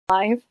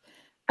Live.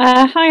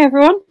 Hi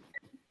everyone.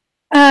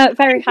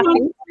 Very happy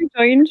to be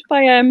joined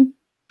by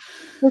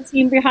the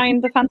team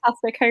behind the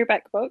fantastic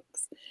Hobeck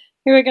books,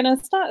 who are going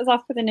to start us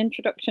off with an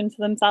introduction to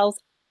themselves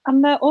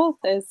and their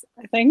authors.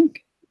 I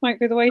think might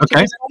be the way to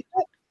describe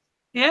it.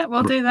 Yeah,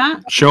 we'll do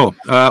that. Sure.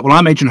 Well,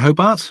 I'm Adrian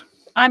Hobart.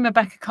 I'm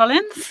Rebecca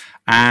Collins,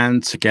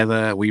 and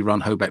together we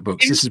run Hobeck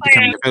Books. This is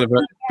becoming a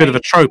bit of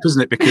a trope,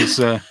 isn't it? Because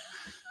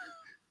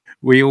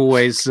we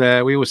always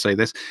say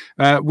this.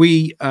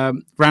 We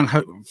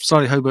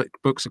started Hobeck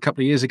Books a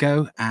couple of years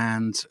ago,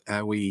 and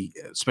we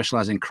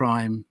specialise in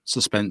crime,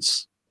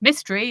 suspense,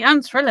 mystery,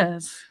 and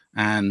thrillers.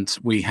 And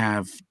we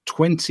have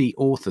 20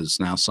 authors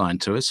now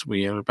signed to us.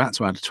 We are about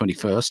to add a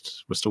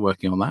 21st. We're still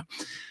working on that,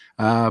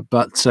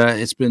 but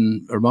it's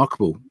been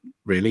remarkable.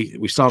 Really,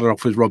 we started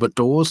off with Robert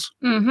Dawes,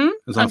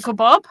 Uncle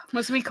Bob,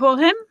 as we call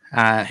him,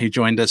 who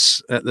joined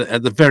us at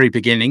the very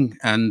beginning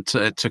and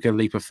took a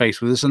leap of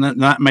faith with us, and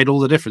that made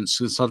all the difference.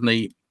 Because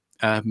suddenly,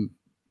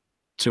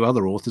 to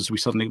other authors, we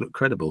suddenly look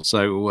credible.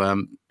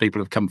 So people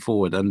have come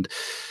forward, and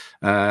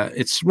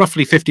it's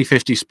roughly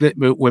 50-50 split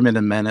women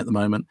and men at the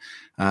moment.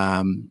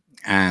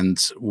 And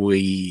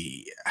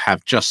we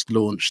have just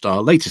launched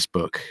our latest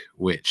book,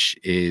 which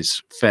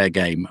is Fair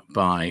Game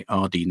by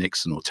R.D.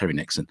 Nixon, or Terry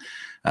Nixon,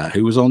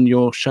 who was on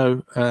your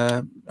show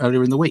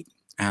earlier in the week.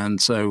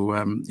 And so,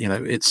 you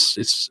know, it's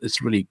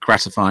really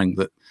gratifying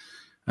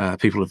that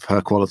people of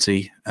her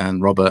quality,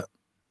 and Robert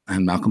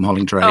and Malcolm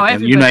Hollingdrake,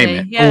 and you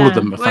name it, all of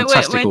them are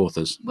fantastic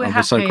authors.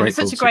 We're so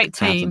grateful. Such a great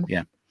team.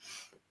 Yeah.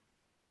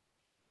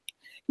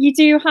 You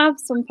do have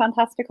some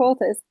fantastic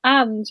authors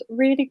and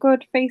really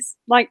good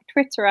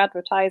Twitter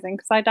advertising,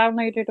 because I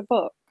downloaded a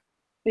book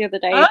the other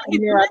day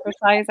from your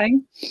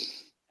advertising.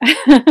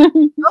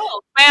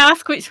 Oh, may I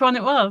ask which one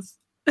it was?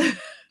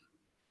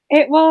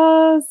 It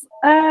was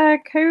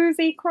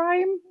Cozy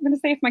Crime. I'm going to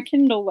see if my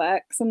Kindle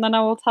works, and then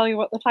I will tell you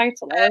what the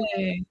title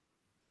is.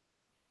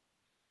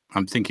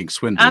 I'm thinking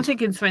Swindled. I'm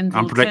thinking Swindled.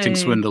 I'm predicting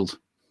Swindled.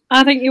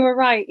 I think you were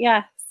right.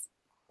 Yes.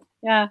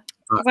 Yeah.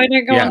 I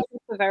don't go on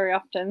Twitter very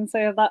often,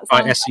 so that's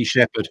by S.C.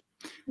 Shepherd.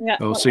 Yeah.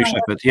 Or Sue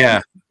Shepherd. Yeah.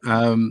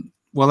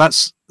 Well,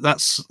 that's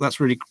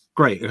really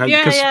great,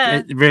 because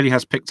it really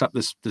has picked up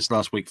this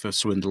last week for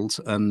Swindled,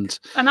 and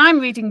I'm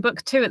reading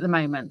book 2 at the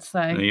moment, so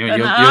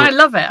I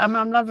love it.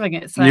 I'm loving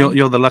it. So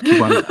you're the lucky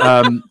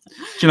one.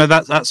 You know,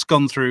 that's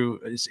gone through.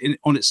 It's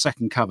on its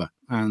second cover,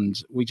 and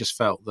we just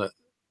felt that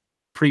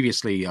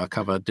previously our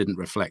cover didn't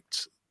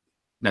reflect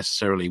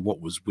necessarily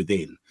what was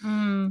within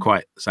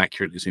quite as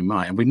accurately as we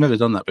might, and we've never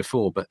done that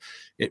before, but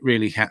it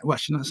really had. Well,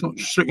 actually, that's not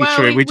strictly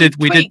true. We did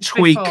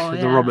tweak before,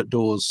 the Robert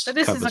Dawes. But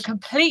this covers. Is a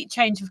complete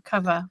change of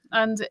cover,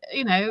 and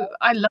you know,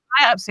 I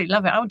absolutely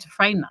love it. I want to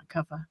frame that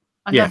cover.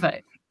 I love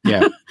it.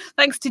 Yeah.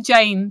 Thanks to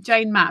Jane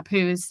Mapp,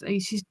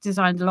 she's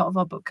designed a lot of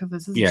our book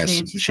covers, hasn't yes, she?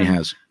 And she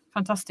has.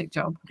 Fantastic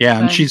job. Yeah,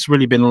 and she's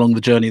really been along the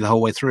journey the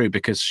whole way through,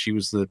 because she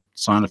was the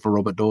signer for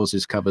Robert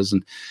Dawes' covers,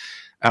 and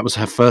that was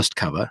her first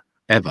cover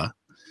ever.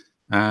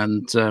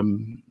 And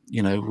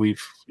you know,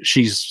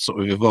 she's sort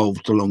of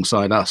evolved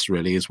alongside us,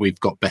 really, as we've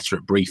got better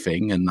at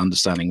briefing and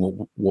understanding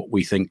what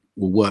we think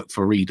will work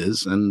for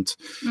readers, and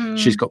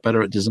she's got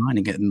better at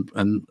designing it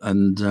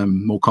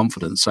and more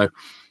confident. So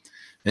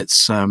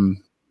it's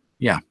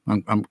yeah,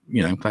 I'm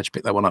you know, glad you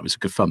picked that one up. It's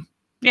good fun.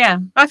 Yeah,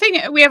 I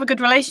think we have a good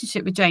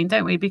relationship with Jane,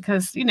 don't we?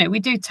 Because you know, we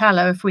do tell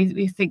her if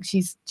we think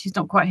she's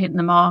not quite hitting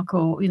the mark,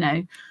 or you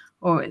know,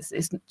 or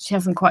she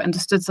hasn't quite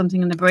understood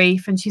something in the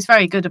brief, and she's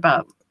very good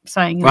about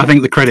saying. Well, I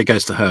think the credit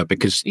goes to her,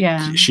 because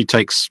she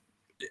takes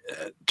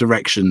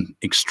direction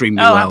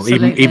extremely well,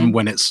 even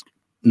when it's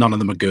none of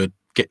them are good.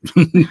 Get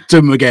do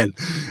them again,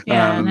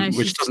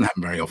 which doesn't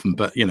happen very often.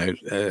 But you know,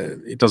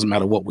 it doesn't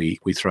matter what we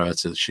throw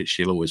at her;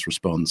 she'll always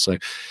respond. So,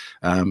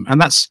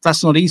 and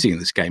that's not easy in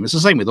this game. It's the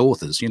same with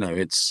authors. You know,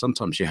 it's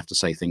sometimes you have to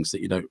say things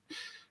that you don't,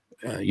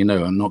 you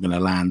know, are not going to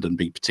land and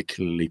be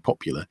particularly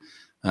popular.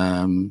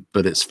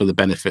 But it's for the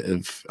benefit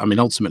of. I mean,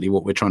 ultimately,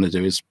 what we're trying to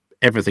do is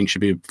everything should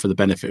be for the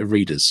benefit of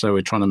readers. So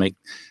we're trying to make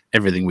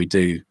everything we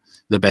do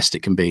the best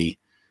it can be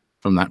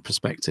from that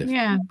perspective.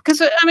 Yeah, because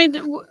I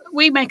mean,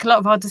 we make a lot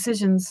of our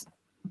decisions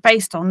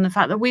based on the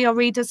fact that we are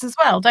readers as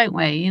well, don't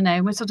we? You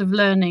know, we're sort of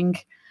learning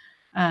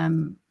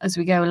as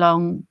we go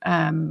along,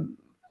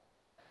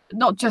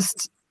 not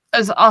just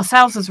as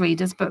ourselves as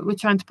readers, but we're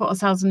trying to put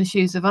ourselves in the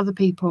shoes of other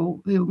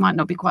people who might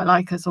not be quite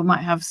like us, or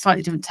might have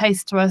slightly different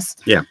tastes to us.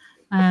 Yeah.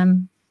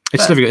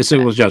 It's difficult. It's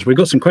all judged. We've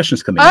got some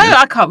questions coming in.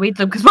 I can't read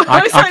them because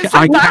I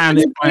can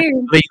if I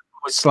leave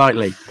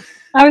slightly.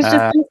 I was just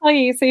going to tell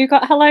you. So you've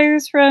got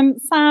hellos from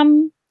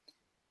Sam,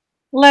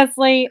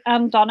 Leslie,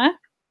 and Donna.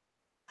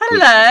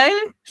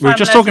 Hello. We were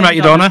just talking about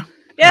you, Donna.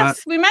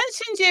 Yes, we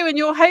mentioned you and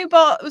your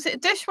Hobart. Was it a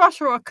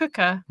dishwasher or a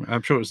cooker?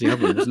 I'm sure it was the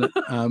other one, wasn't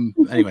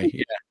it? Anyway,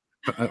 yeah,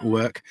 at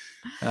work.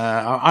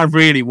 I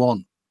really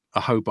want a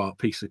Hobart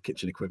piece of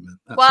kitchen equipment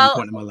at some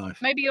point in my life.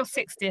 Maybe your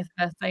 60th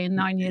birthday in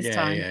 9 years'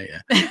 time.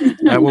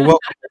 Yeah. Well, welcome.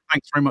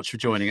 Thanks very much for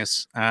joining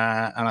us.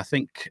 And I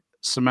think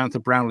Samantha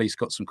Brownlee's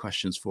got some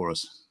questions for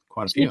us.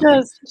 Quite a few. She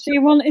does. She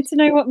wanted to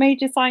know what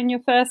made you sign your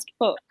first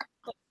book.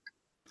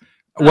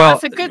 Well,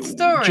 that's a good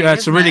story.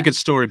 It's a really it? good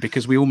story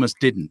because we almost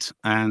didn't.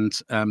 And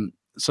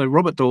so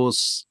Robert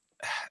Dawes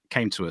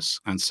came to us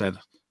and said,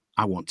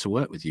 I want to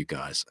work with you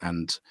guys.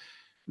 And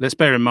let's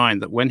bear in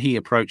mind that when he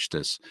approached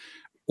us,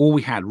 all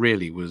we had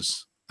really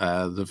was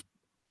the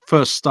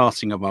first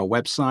starting of our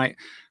website.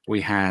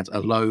 We had a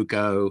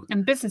logo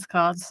and business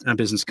cards.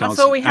 That's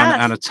all we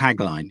had. and a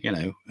tagline, you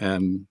know,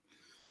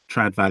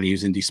 trad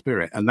values, indie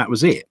spirit. And that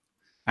was it.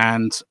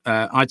 And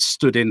I'd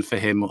stood in for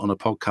him on a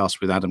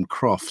podcast with Adam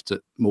Croft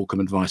at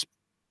Morecambe Advice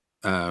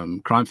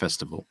Crime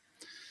Festival.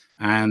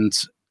 And,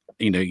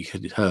 you know, you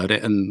had heard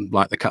it and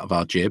liked the cut of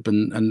our jib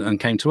and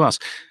came to us.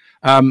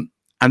 And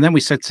then we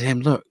said to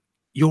him, look,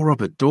 you're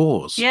Robert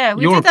Dawes. Yeah,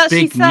 we you're did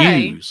actually big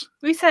news.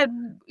 We said,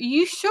 are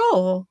you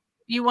sure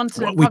you want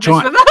to we publish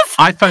tried, with us?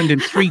 I phoned him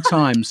 3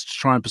 times to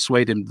try and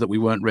persuade him that we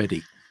weren't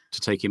ready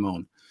to take him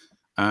on.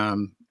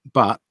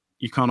 But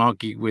you can't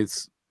argue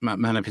with a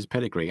man of his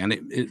pedigree, and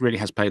it really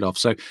has paid off.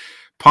 So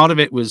part of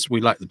it was we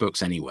liked the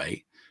books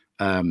anyway,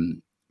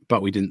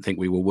 but we didn't think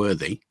we were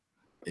worthy,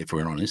 if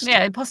we're honest.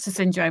 Yeah, imposter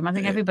syndrome. I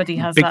think everybody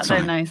has big that,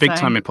 time, don't they? Big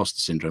time imposter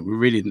syndrome. We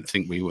really didn't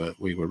think we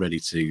were ready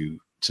to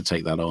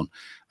take that on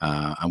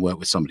and work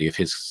with somebody of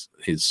his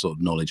sort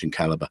of knowledge and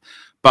caliber.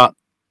 But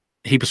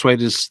he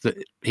persuaded us that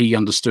he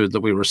understood that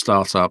we were a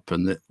startup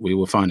and that we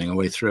were finding our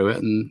way through it,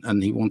 and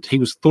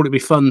thought it'd be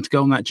fun to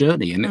go on that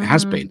journey, and it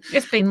has been.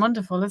 It's been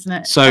wonderful, isn't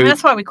it? So and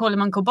that's why we call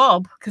him Uncle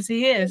Bob, because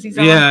he is. He's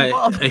our Uncle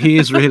Bob. He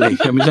is really.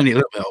 I mean, he's only a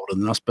little bit older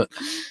than us, but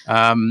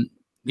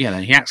you know,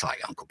 he acts like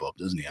Uncle Bob,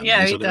 doesn't he? I yeah,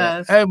 mean, he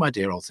does. Oh, my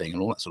dear old thing,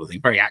 and all that sort of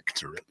thing. Very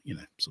actor, you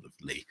know, sort of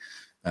Lee.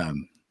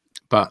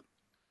 But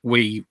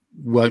we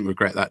won't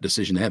regret that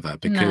decision ever,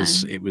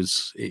 because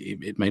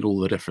it made all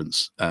the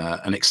difference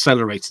and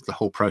accelerated the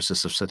whole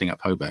process of setting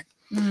up Hobeck.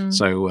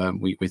 So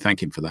we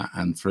thank him for that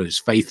and for his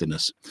faith in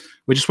us.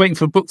 We're just waiting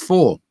for book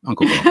 4,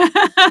 Uncle Bob.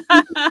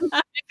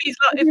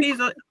 if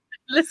he's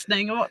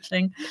listening or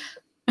watching.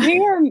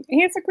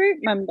 He's a group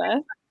member.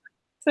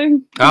 So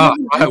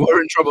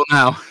we're in trouble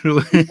now.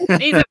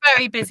 He's a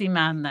very busy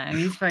man, though.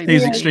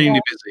 He's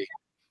extremely busy.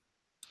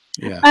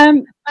 Yeah.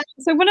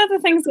 So one of the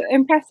things that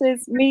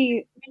impresses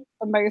me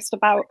the most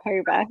about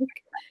Hobeck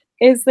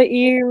is that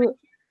you,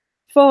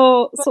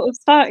 for sort of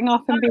starting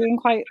off and being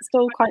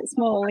still quite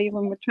small,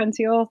 even with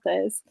 20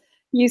 authors,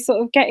 you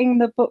sort of getting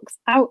the books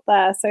out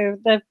there. So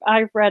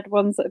I've read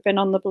ones that have been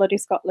on the Bloody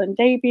Scotland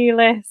debut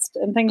list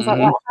and things like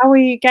that. How are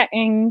you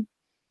getting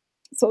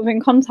sort of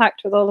in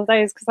contact with all of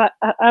those? Because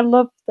I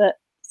love that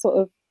sort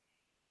of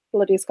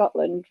Bloody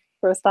Scotland,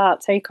 for a start,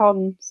 take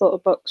on sort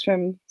of books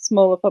from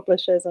smaller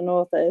publishers and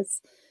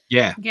authors.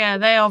 Yeah,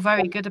 they are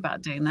very good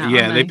about doing that.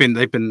 Yeah, they've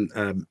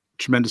been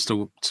tremendous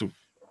to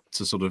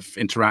sort of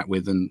interact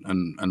with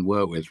and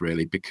work with,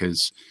 really,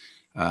 because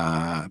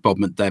Bob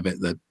McDevitt,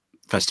 the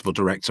festival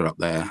director up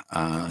there,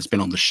 has been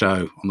on the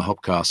show, on the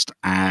Hobcast,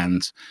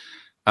 and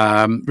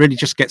really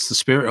just gets the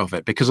spirit of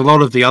it, because a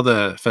lot of the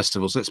other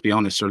festivals, let's be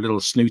honest, are a little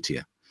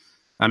snootier.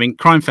 I mean,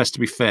 Crime Fest, to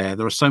be fair,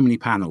 there are so many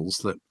panels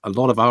that a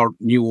lot of our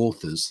new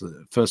authors,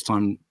 the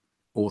first-time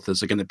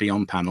authors, are going to be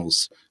on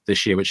panels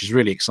this year, which is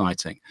really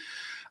exciting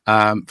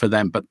for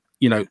them. But,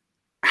 you know,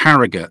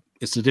 Harrogate,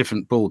 it's a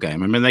different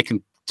ballgame. I mean, they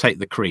can take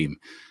the cream,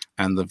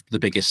 and the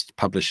biggest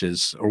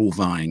publishers are all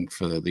vying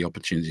for the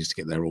opportunities to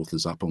get their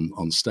authors up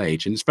on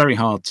stage. And it's very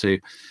hard to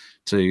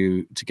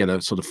get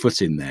a sort of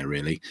foot in there,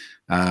 really.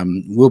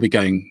 We'll be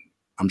going,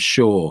 I'm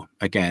sure,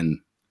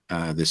 again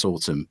this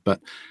autumn,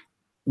 but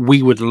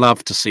we would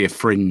love to see a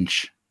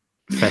fringe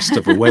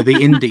festival where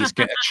the indies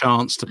get a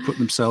chance to put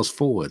themselves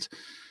forward.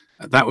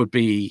 That would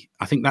be,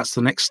 I think that's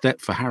the next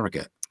step for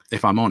Harrogate,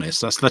 if I'm honest.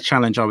 That's the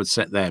challenge I would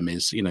set them,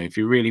 is, you know, if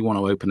you really want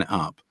to open it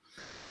up,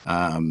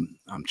 I'm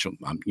sure,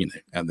 you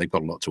know, they've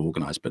got a lot to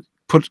organise, but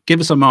give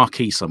us a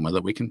marquee somewhere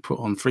that we can put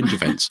on fringe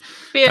events.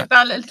 Be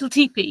about a little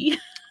teepee.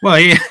 Well,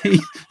 yeah,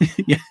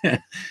 yeah.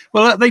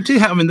 Well, they do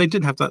have. I mean, they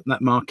did have that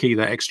marquee,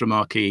 that extra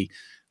marquee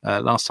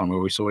last time, where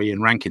we saw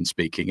Ian Rankin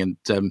speaking, and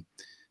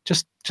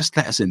just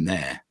let us in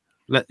there.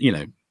 You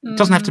know, it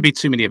doesn't have to be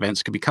too many events.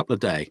 It could be a couple a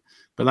day,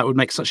 but that would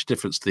make such a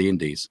difference to the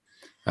indies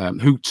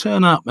who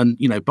turn up and,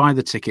 you know, buy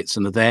the tickets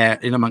and are there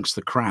in amongst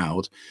the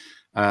crowd,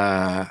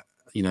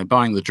 you know,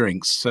 buying the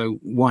drinks. So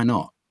why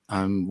not?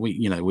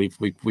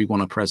 We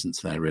want a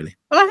presence there, really.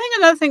 Well, I think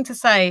another thing to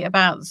say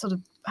about sort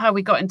of how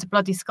we got into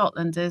Bloody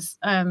Scotland is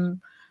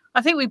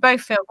I think we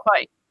both feel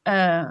quite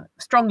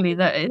strongly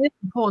that it is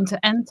important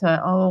to enter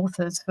our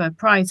authors for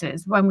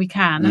prizes when we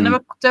can. And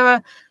there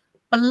are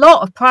a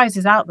lot of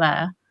prizes out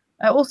there,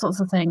 all sorts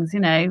of things, you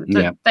know,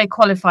 that they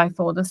qualify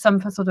for. There's some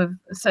for sort of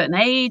a certain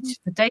age,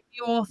 for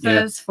debut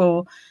authors,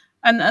 for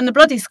and the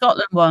Bloody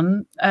Scotland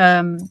one,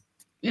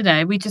 you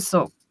know, we just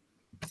thought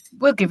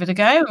we'll give it a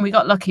go, and we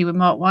got lucky with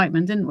Mark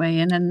Whiteman, didn't we?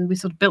 And then we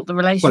sort of built the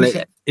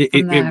relationship. Well,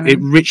 it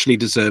richly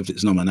deserved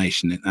its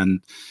nomination,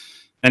 and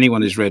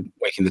anyone who's read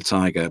Waking the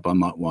Tiger by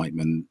Mark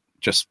Whiteman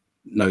just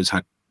knows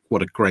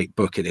what a great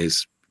book it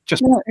is.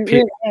 Just it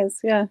really is,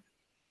 yeah.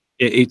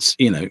 It's,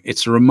 you know,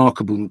 it's a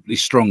remarkably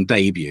strong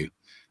debut,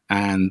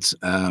 and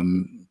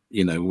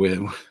you know,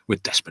 we're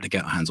desperate to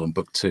get our hands on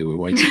book 2. We're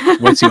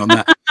waiting on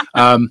that.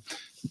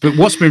 But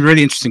what's been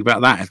really interesting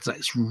about that is that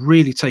it's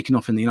really taken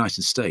off in the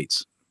United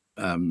States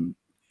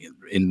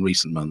in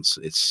recent months.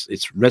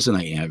 It's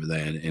resonating over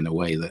there in a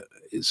way that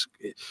is,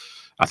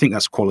 I think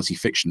that's quality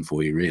fiction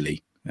for you,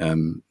 really.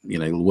 You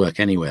know, it'll work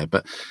anywhere,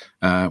 but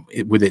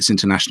with its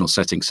international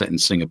setting set in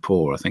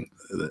Singapore, I think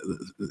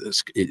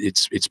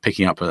it's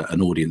picking up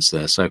an audience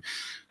there. So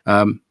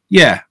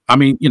yeah, I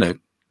mean, you know,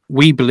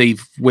 we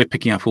believe we're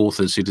picking up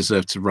authors who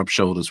deserve to rub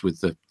shoulders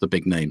with the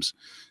big names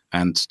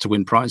and to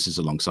win prizes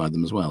alongside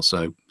them as well.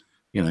 So,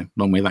 you know,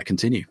 long may that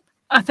continue.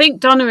 I think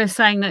Donna is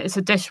saying that it's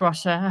a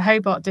dishwasher, a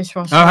Hobart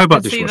dishwasher. Oh,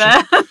 Hobart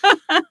dishwasher.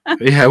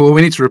 Yeah, well,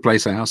 we need to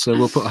replace ours, so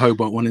we'll put a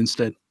Hobart one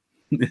instead.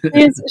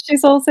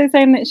 She's also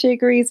saying that she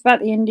agrees about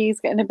the indies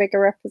getting a bigger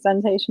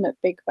representation at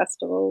big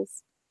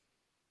festivals.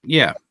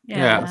 Yeah,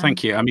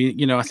 thank you. I mean,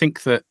 you know, I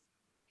think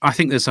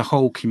there's a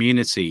whole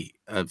community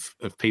of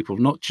people,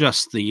 not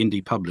just the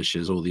indie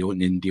publishers or the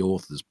indie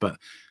authors, but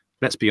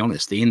let's be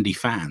honest, the indie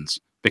fans,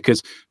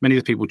 because many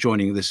of the people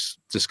joining this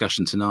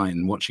discussion tonight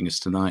and watching us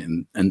tonight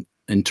and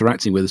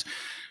interacting with us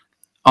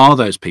are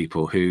those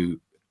people who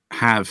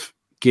have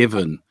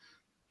given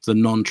the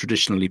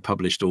non-traditionally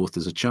published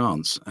authors a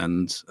chance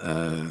and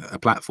a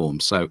platform.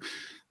 So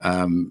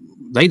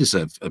they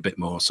deserve a bit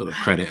more sort of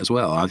credit as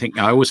well. I think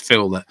I always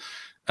feel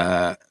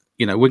that,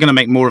 you know, we're going to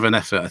make more of an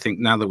effort, I think,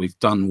 now that we've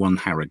done one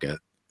Harrogate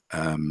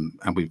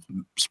and we've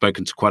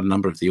spoken to quite a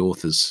number of the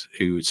authors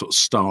who sort of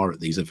star at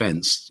these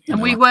events.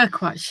 And we were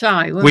quite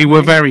shy, weren't we? We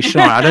were very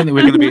shy. I don't think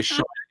we're going to be as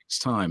shy next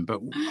time,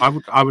 but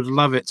I would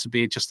love it to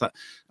be just that.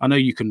 I know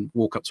you can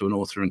walk up to an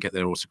author and get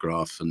their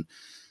autograph and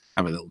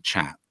have a little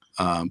chat.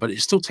 But it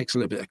still takes a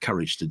little bit of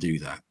courage to do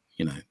that,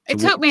 you know. It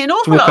took me an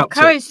awful lot of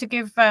courage to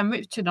give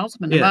Richard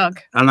Osman a mug.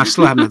 And I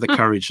still haven't had the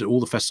courage at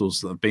all the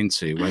festivals that I've been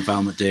to where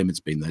Val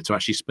McDermott's been there to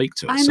actually speak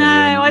to her. I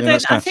know.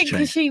 I think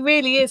because she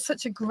really is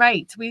such a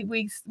great.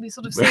 We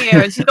sort of see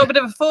her and she's got a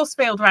bit of a force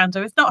field around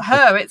her. It's not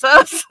her, it's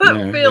us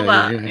that feel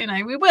that. You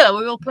know, we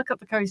will pluck up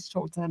the courage to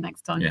talk to her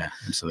next time. Yeah,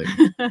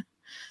 absolutely.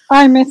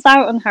 I missed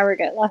out on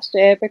Harrogate last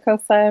year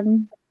because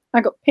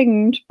I got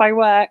pinged by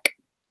work.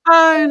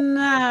 Oh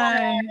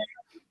no.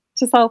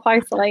 To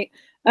self-isolate,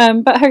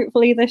 but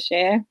hopefully this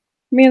year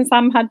me and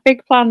Sam had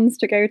big plans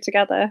to go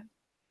together.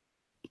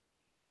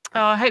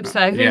 Oh, I hope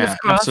so. Yeah,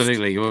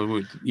 absolutely.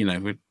 Well, you know,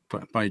 we'd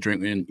buy a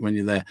drink when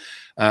you're there.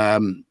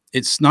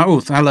 It's no. Oh,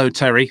 hello,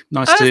 Terry.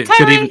 Nice to.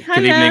 Terry.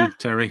 Good evening,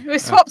 Terry. We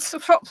swapped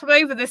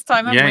over this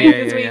time, haven't we?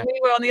 Because we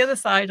were on the other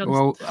side.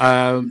 Well,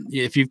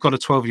 if you've got a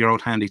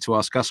 12-year-old handy to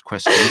ask us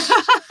questions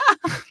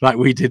like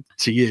we did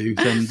to you,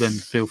 then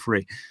feel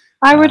free.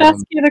 I would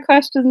ask you the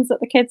questions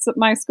that the kids at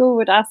my school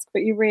would ask,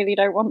 but you really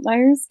don't want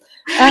those.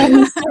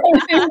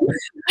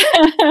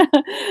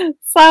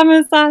 Sam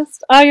has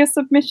asked, are your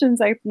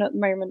submissions open at the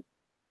moment?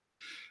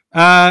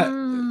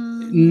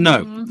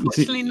 No,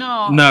 unfortunately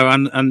not. No,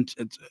 and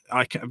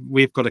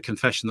we've got a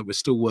confession that we're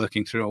still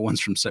working through our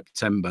ones from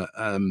September.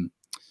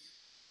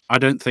 I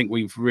don't think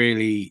we've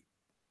really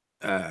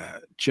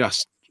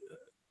just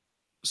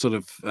sort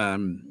of.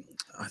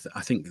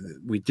 I think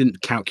we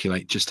didn't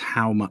calculate just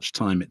how much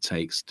time it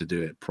takes to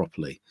do it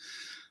properly,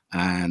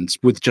 and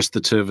with just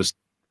the two of us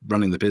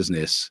running the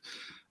business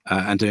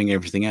and doing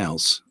everything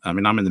else. I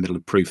mean, I'm in the middle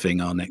of proofing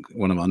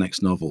one of our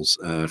next novels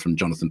from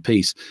Jonathan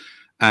Peace,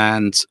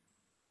 and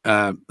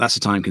that's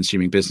a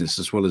time-consuming business,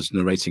 as well as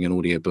narrating an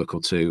audiobook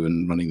or two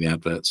and running the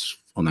adverts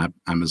on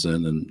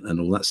Amazon and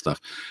all that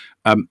stuff.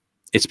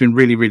 It's been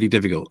really, really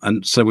difficult.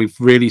 And so we've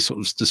really sort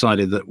of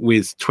decided that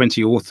with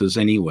 20 authors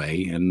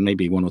anyway, and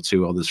maybe one or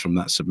two others from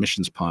that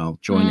submissions pile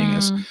joining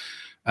us,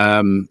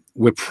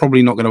 we're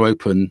probably not going to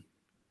open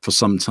for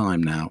some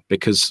time now,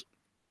 because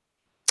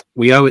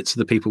we owe it to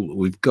the people that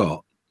we've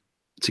got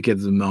to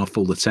give them our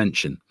full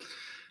attention.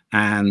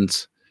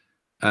 And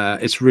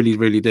it's really,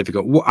 really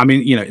difficult. I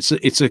mean, you know,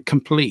 it's a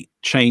complete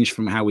change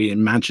from how we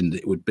imagined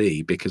it would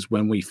be, because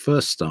when we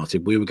first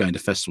started, we were going to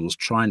festivals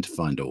trying to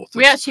find authors.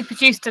 We actually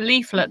produced a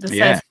leaflet that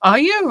says, "Are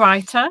you a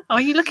writer? Are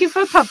you looking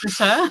for a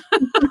publisher?"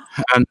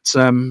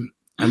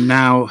 And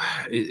now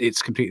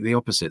it's completely the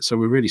opposite. So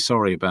we're really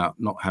sorry about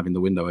not having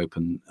the window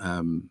open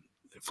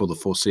for the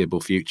foreseeable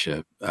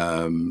future.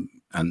 And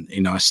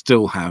you know, I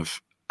still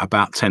have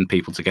about 10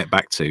 people to get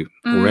back to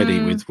already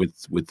with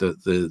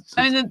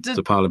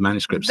the pile of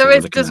manuscripts.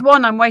 There's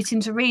one I'm waiting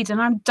to read,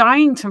 and I'm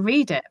dying to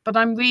read it, but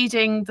I'm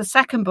reading the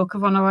second book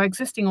of one of our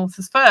existing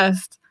authors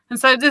first. And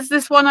so there's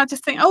this one I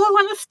just think, oh, I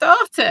want to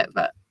start it,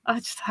 but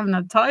I just haven't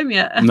had time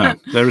yet. No,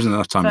 there isn't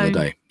enough time in the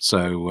day.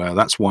 So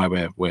that's why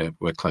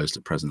we're closed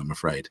at present, I'm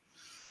afraid.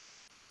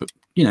 But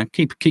you know,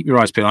 keep your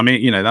eyes peeled. I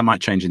mean, you know, that might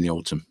change in the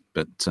autumn,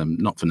 but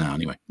not for now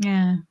anyway.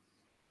 Yeah.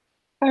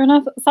 Fair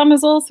enough. Sam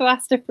has also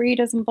asked if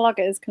readers and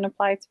bloggers can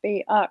apply to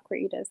be ARC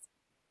readers.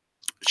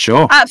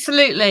 Sure.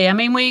 Absolutely. I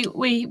mean,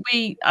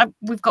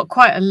 we've got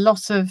quite a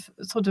lot of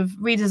sort of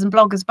readers and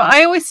bloggers, but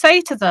I always say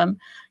to them,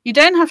 you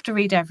don't have to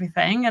read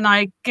everything, and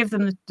I give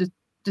them the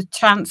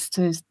chance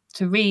to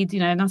read, you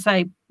know, and I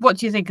say, what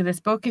do you think of this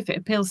book? If it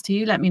appeals to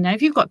you, let me know.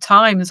 If you've got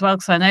time as well,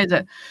 because I know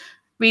that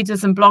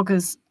readers and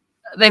bloggers,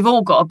 they've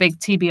all got a big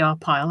TBR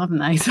pile, haven't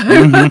they? So,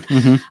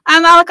 and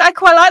I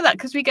quite like that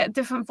because we get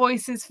different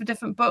voices for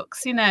different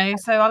books, you know.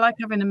 So I like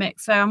having a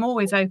mix. So I'm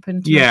always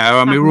open to. Yeah,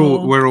 I mean,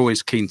 we're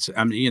always keen to.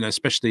 I mean, you know,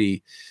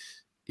 especially,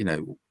 you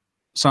know,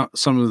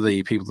 some of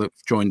the people that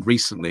have joined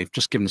recently have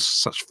just given us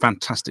such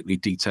fantastically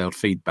detailed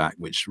feedback,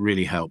 which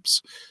really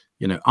helps,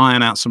 you know,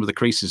 iron out some of the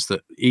creases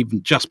that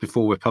even just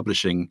before we're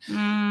publishing,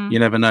 you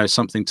never know,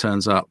 something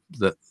turns up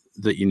that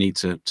you need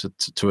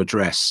to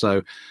address.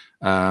 So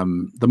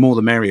the more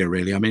the merrier,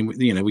 really. I mean,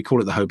 you know, we call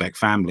it the Hobeck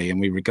family,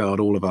 and we regard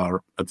all of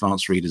our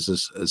advanced readers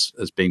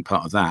as being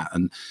part of that.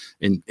 And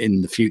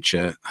in the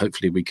future,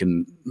 hopefully, we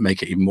can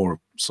make it even more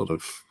sort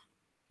of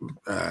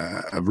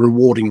a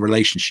rewarding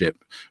relationship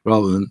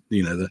rather than,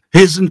 you know, the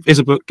here's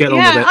a book, get on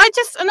with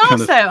it. And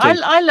also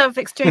I love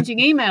exchanging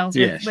emails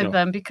with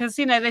them, because,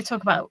 you know, they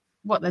talk about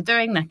what they're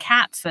doing, their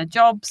cats, their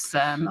jobs,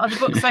 other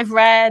books they've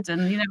read,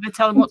 and, you know, they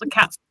tell them what the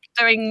cat's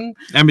doing.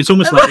 And it's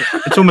almost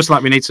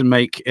like we need to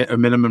make it a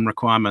minimum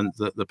requirement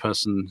that the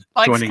person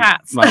likes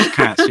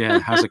cats, yeah,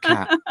 has a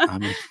cat.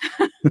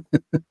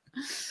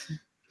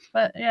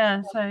 But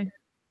yeah, so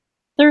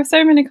there are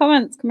so many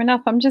comments coming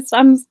up. I'm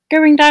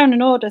going down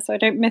in order so I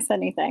don't miss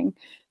anything.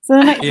 So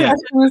the next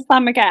question was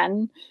Sam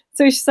again.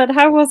 So she said,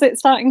 how was it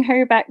starting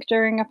Hobeck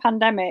during a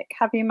pandemic?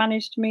 Have you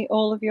managed to meet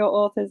all of your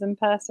authors in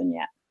person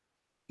yet?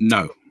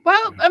 No.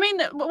 Well, I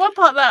mean, one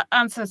part of that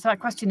answer to that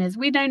question is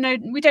we don't know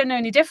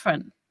any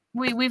different.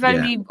 We've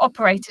only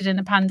operated in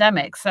a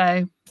pandemic,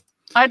 so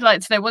I'd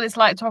like to know what it's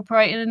like to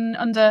operate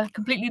under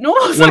completely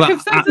normal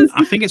circumstances.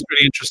 I think it's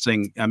pretty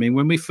interesting. I mean,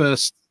 when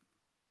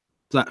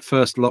that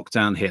first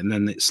lockdown hit, and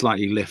then it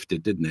slightly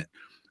lifted, didn't it?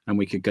 And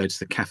we could go to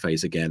the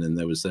cafes again, and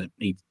there was that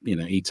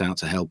eat out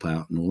to help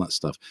out and all that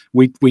stuff.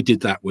 We did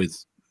that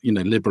with, you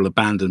know, liberal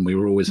abandon. We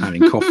were always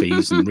having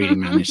coffees and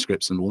reading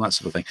manuscripts and all that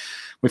sort of thing.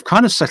 We've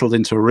kind of settled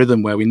into a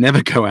rhythm where we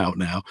never go out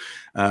now.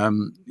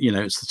 You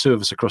know, it's the two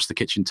of us across the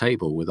kitchen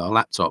table with our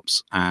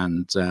laptops.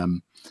 And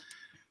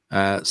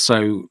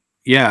so,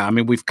 yeah, I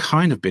mean, we've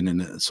kind of been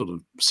in a sort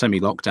of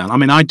semi-lockdown. I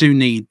mean, I do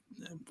need,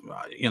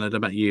 you know,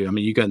 about you. I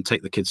mean, you go and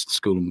take the kids to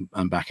school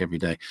and back every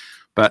day.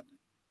 But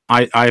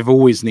I've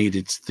always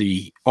needed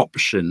the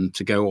option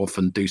to go off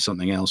and do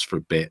something else for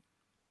a bit,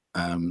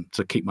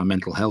 to keep my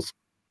mental health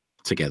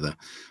together.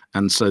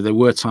 And so there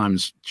were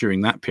times during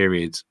that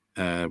period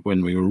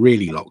when we were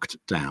really locked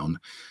down,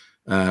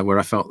 where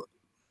I felt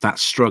that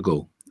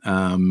struggle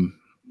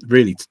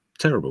really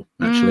terrible,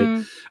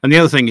 actually. And the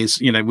other thing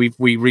is, you know, we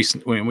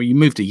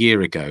moved a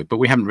year ago, but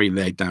we haven't really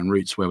laid down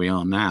roots where we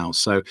are now.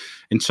 So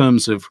in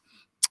terms of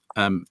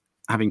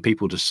having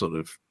people to sort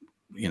of,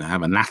 you know,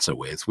 have a natter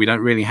with, we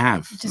don't really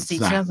have just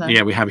each other.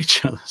 Yeah, we have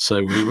each other.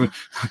 So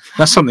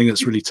that's something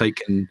that's really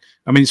taken,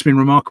 I mean, it's been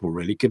remarkable,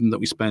 really, given that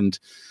we spend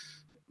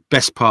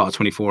best part of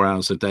 24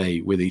 hours a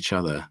day with each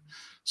other.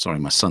 Sorry,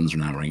 my son's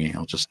now ringing.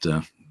 I'll just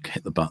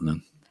hit the button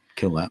and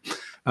kill that.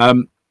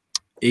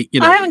 You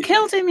know, I haven't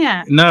killed him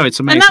yet. No, it's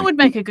amazing. And that would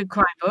make a good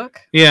crime book.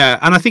 Yeah,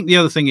 and I think the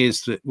other thing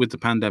is that with the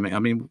pandemic, I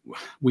mean,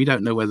 we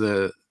don't know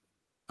whether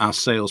our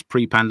sales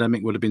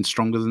pre-pandemic would have been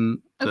stronger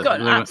than. I've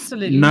got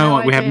absolutely no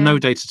idea. We have no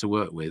data to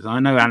work with. I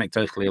know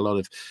anecdotally a lot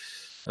of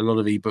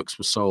ebooks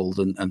were sold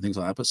and things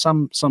like that, but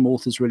some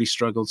authors really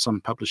struggled.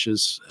 Some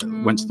publishers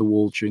went to the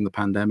wall during the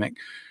pandemic.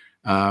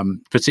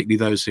 Particularly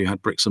those who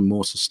had bricks and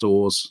mortar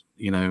stores,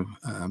 you know,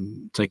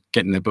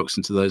 getting their books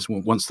into those.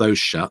 Once those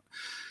shut,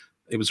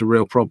 it was a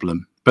real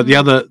problem. But the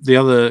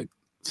other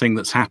thing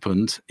that's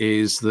happened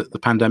is that the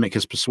pandemic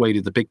has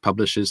persuaded the big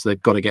publishers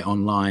they've got to get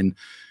online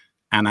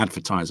and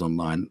advertise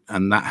online,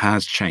 and that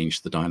has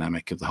changed the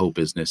dynamic of the whole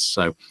business.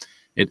 So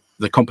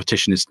the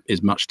competition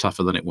is much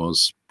tougher than it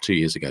was 2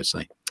 years ago,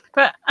 say.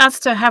 But as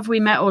to have we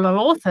met all our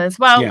authors?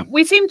 Well,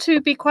 we seem to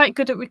be quite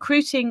good at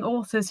recruiting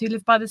authors who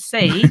live by the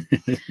sea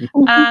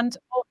and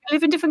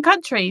live in different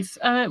countries.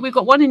 We've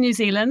got one in New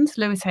Zealand,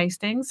 Lewis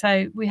Hastings,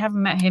 so we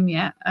haven't met him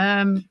yet.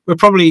 We've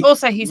probably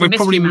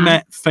man.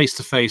 met face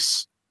to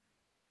face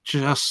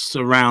just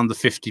around the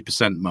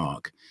 50%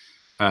 mark.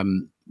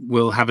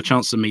 We'll have a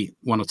chance to meet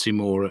one or two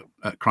more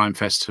at Crime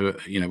Fest who,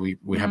 you know,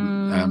 we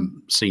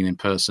haven't seen in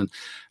person,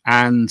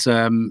 and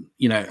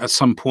you know, at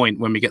some point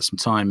when we get some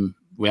time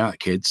without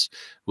kids,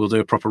 we'll do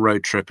a proper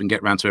road trip and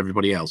get round to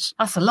everybody else.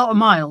 That's a lot of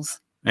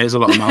miles. It is a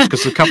lot of miles,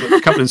 because a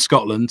couple in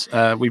Scotland.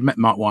 We've met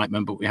Mark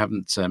Whiteman, but we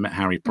haven't met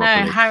Harry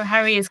properly. No,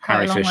 Harry is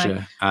quite a long Fisher.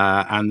 way.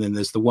 And then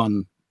there's the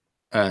one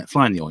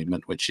Flying the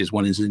Ointment, which is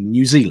in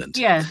New Zealand.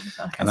 Yeah,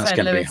 and that's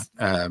going to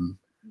be.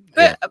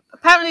 But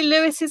apparently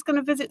Lewis is going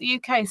to visit the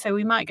UK, so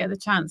we might get the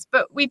chance.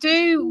 But we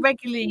do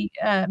regularly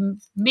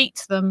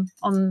meet them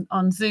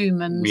on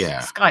Zoom and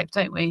Skype,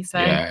 don't we? So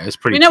yeah, it's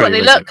pretty. We know what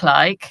they look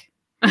like.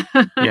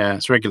 Yeah,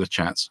 it's regular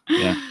chats.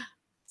 Yeah.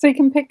 So you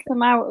can pick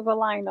them out of a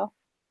lineup.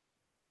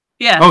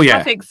 Yeah. Oh yeah,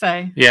 I think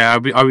so. Yeah,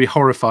 I'd be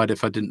horrified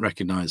if I didn't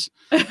recognise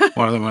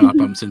one of them when I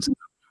bumped into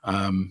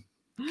them.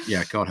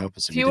 Yeah, God help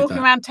us if you're walking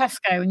around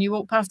Tesco and you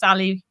walk past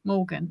Ali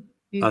Morgan.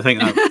 I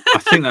think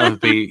that would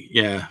be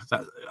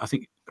I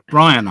think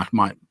Brian, I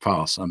might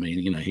pass. I mean,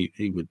 you know,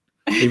 he would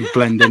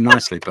blend in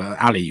nicely,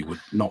 but Ali would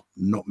not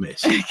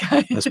miss.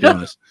 Okay. Let's be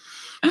honest.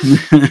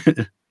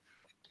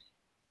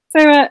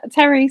 So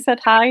Terry said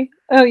hi.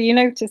 Oh, you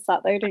noticed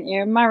that though, didn't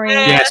you? Mary.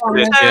 Yes,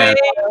 Terry.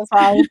 As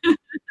well.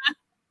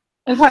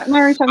 In fact,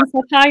 Mary Tom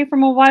said hi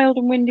from a wild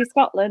and windy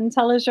Scotland.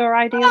 Tell us your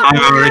ideal.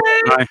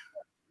 Hi.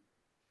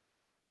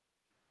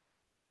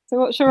 So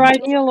what's your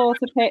ideal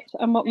author pitch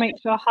and what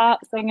makes your heart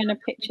sing in a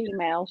pitch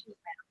email?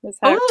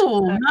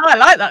 Oh, no, I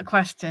like that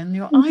question.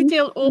 Your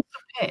ideal author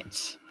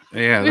pitch.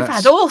 Yeah, we've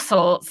had all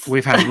sorts.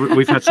 We've had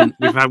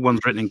ones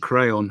written in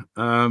crayon.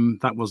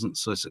 That wasn't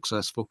so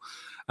successful.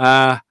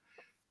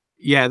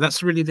 Yeah,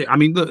 that's really I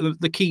mean,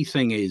 the key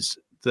thing is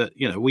that,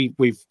 you know,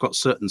 we've got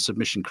certain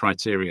submission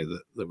criteria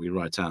that we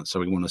write out. So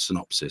we want a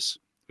synopsis,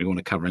 we want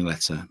a covering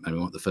letter, and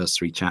we want the first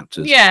 3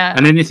 chapters. Yeah,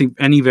 and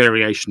any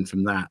variation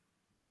from that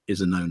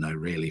is a no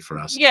really for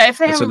us. Yeah, if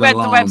they haven't read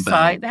the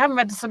website, they haven't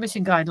read the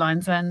submission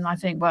guidelines, then I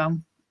think, well,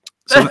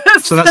 so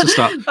that's a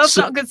start. That's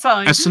not a good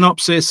sign. A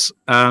synopsis,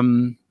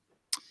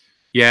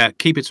 yeah,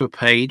 keep it to a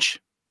page.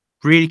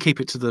 Really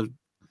keep it to the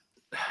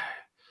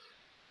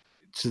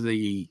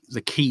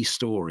key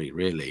story.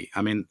 Really,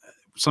 I mean,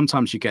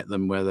 sometimes you get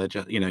them where they're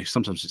just, you know,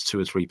 sometimes it's 2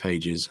 or 3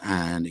 pages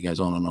and it goes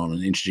on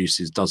and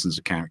introduces dozens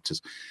of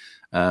characters.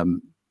 I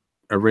mean,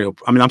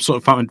 I'm sort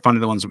of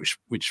finding the ones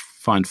which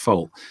find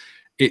fault.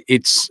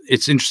 It's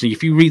interesting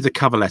if you read the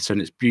cover letter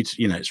and it's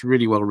beautiful, you know, it's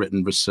really well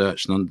written,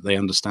 researched, and they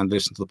understand,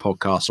 listen to the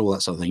podcast, all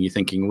that sort of thing. You're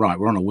thinking, right,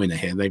 we're on a winner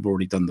here. They've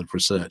already done the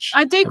research.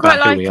 I do quite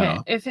like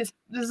it if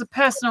there's a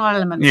personal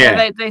element.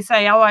 Yeah. So they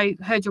say, oh, I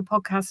heard your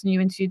podcast and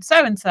you interviewed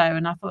so and so,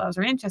 and I thought that was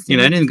really interesting. You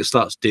know, anything that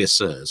starts "Dear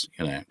Sirs,"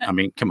 you know, I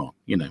mean, come on,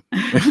 you know,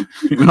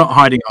 we're not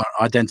hiding our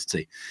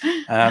identity.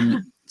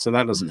 So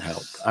that doesn't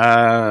help.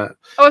 Oh,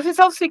 if it's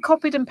obviously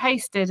copied and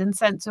pasted and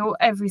sent to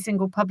every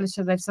single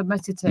publisher they've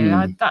submitted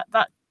to,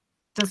 that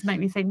does make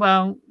me think,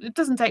 well, it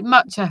doesn't take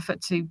much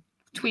effort to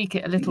tweak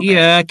it a little bit.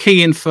 Yeah,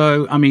 key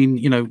info. I mean,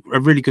 you know,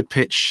 a really good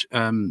pitch,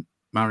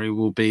 Mary,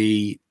 will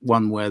be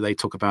one where they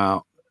talk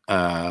about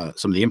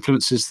some of the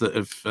influences that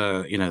have,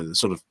 you know,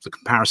 sort of the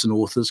comparison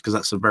authors, because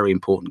that's a very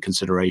important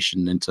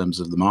consideration in terms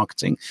of the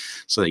marketing.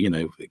 So, you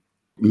know, it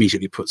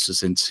immediately puts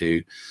us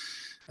into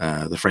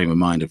the frame of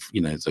mind of,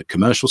 you know, the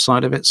commercial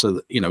side of it. So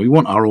that, you know, we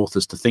want our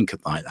authors to think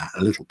like that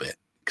a little bit,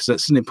 because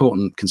that's an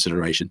important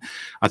consideration.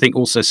 I think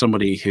also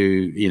somebody who,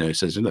 you know,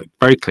 says, look,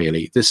 very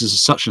clearly, this is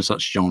such and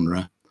such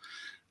genre,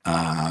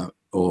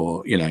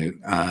 or, you know,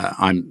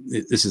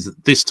 this is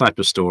this type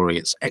of story.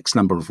 It's X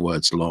number of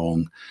words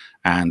long,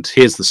 and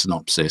here's the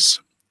synopsis.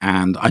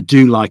 And I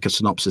do like a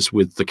synopsis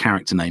with the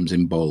character names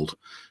in bold,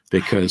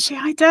 because see,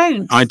 I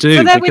don't. I do.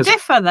 So there we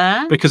differ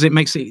there, because it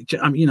makes it,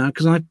 you know,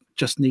 because I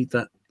just need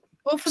that.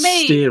 Well, for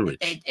me,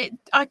 steerage.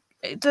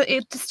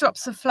 It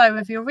disrupts the flow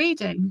of your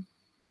reading.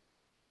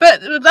 But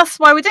that's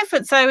why we're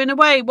different. So in a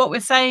way, what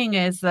we're saying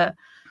is that,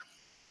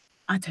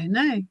 I don't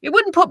know, it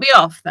wouldn't put me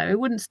off, though. It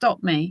wouldn't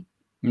stop me.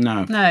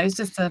 No, it's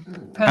just a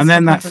personal and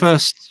then that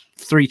preference. first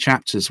 3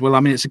 chapters. Well, I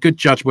mean, it's a good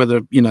judge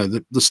whether, you know,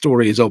 the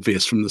story is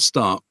obvious from the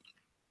start.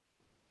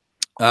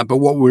 But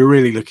what we're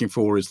really looking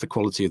for is the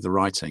quality of the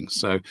writing.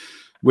 So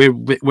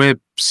we're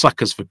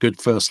suckers for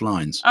good first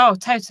lines. Oh,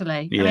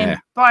 totally. Yeah. I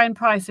mean, Brian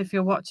Price, if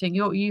you're watching,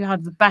 you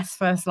had the best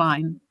first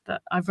line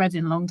that I've read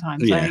in a long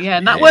time. So yeah,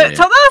 and that worked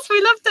on us.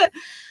 We loved it.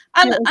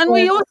 And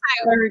we also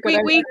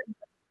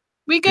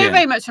we go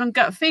very much on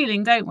gut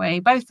feeling, don't we?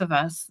 Both of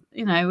us.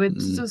 You know, we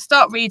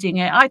start reading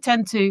it. I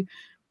tend to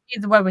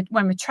either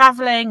when we're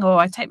traveling, or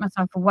I take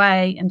myself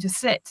away and just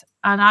sit.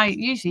 And I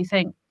usually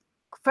think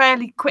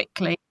fairly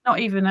quickly, not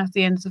even at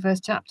the end of the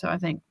first chapter, I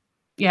think,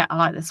 yeah, I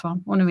like this one.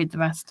 I want to read the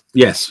rest.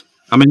 Yes.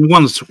 I mean,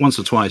 once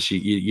or twice,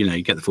 you know,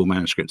 you get the full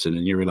manuscript in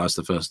and you realise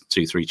the first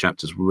 2-3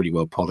 chapters were really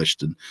well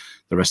polished, and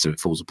the rest of it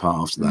falls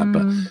apart after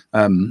that.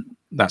 But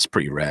that's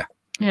pretty rare.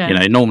 Yeah. You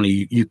know,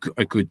 normally you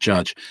a good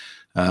judge.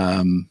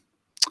 And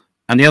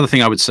the other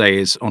thing I would say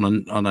is on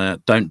a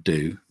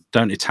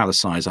don't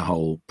italicize a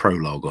whole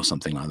prologue or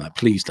something like that.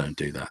 Please don't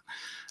do that.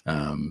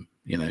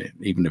 You know,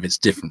 even if it's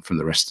different from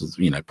the rest of,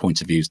 you know,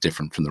 point of view is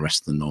different from the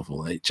rest of the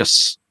novel. It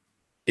just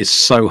is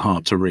so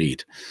hard to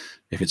read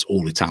if it's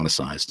all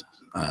italicized.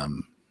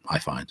 I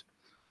find,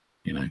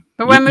 you know,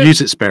 but when use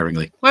it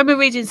sparingly. When we're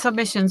reading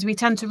submissions, we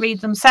tend to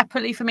read them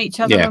separately from each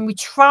other, and we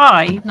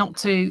try not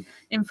to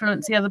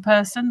influence the other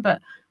person.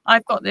 But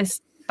I've got this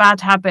bad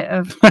habit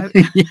of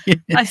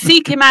I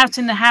seek him out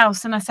in the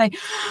house and I say,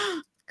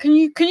 can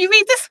you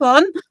read this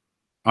one?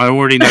 I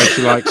already know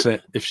she likes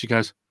it if she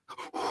goes.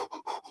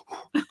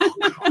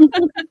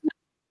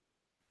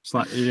 It's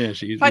like, yeah,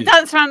 if I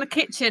dance around the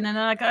kitchen and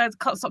then I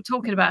can't stop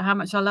talking about how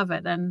much I love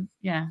it, then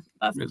yeah,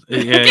 that's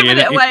giving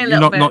it away a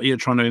little bit. Not you're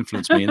trying to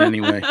influence me in any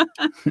way.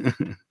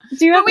 Do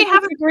you ever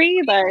have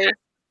agree though?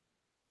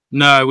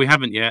 No, we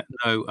haven't yet.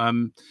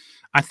 No,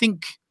 I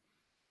think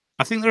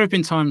there have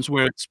been times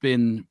where it's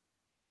been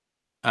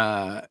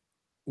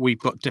we've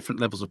got different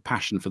levels of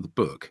passion for the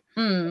book.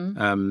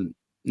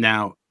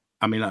 Now,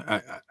 I mean,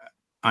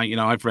 I you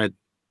know, I've read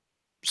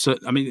so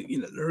I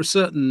mean, there are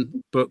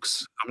certain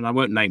books, I mean, I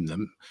won't name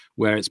them,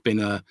 where it's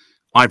been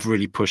I've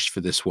really pushed for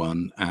this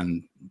one,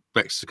 and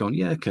Bex has gone,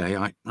 yeah, okay,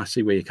 I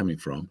see where you're coming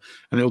from,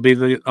 and it'll be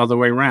the other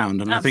way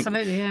around. And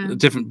Absolutely, I think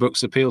different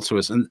books appeal to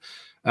us. And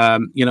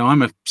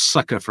I'm a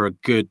sucker for a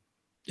good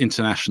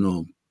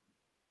international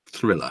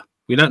thriller.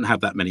 We don't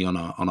have that many on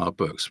our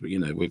books, but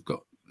we've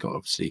got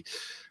obviously.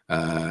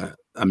 I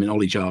mean,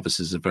 Ollie Jarvis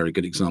is a very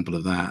good example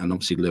of that, and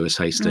obviously Lewis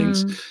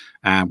Hastings.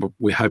 And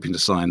we're hoping to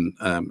sign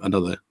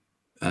another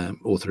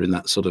author in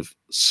that sort of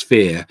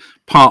sphere,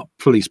 part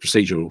police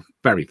procedural,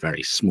 very,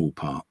 very small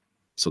part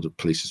sort of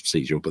police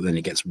procedural, but then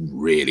it gets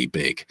really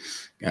big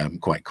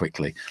quite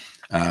quickly.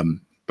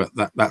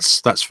 But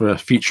that's for a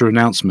future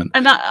announcement.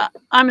 And I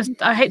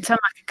hate to sound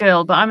like a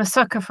girl, but I'm a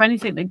sucker for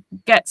anything that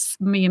gets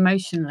me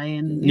emotionally.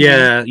 And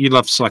you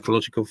love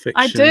psychological fiction.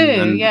 I do,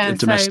 and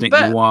domestic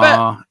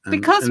noir, but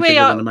because we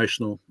are an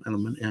emotional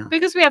element. Yeah,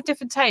 because we have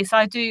different tastes.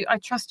 I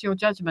trust your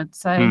judgment.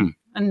 So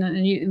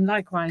and you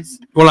likewise.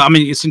 Well, I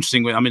mean, it's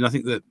interesting. I mean, I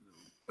think that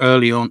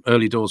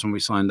early doors when we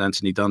signed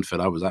Anthony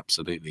Dunford, I was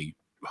absolutely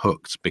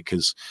hooked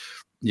because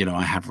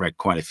I have read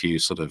quite a few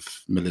sort of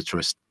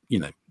militarist,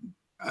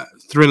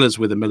 thrillers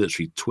with a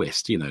military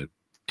twist,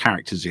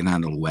 characters who can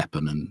handle a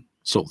weapon and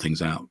sort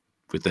things out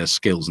with their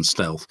skills and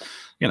stealth,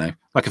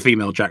 like a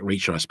female Jack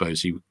Reacher, I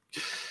suppose you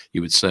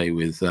would say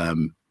with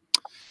Jane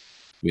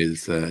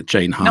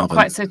Harvey. Not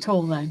quite so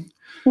tall though.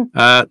 No,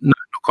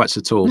 not quite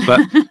so tall,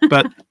 but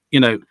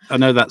I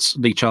know that's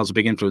Lee Child's a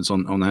big influence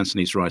on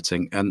Anthony's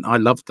writing, and I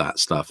loved that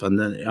stuff. And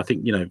then I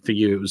think for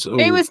you it was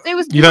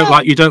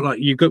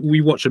we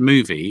watch a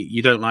movie,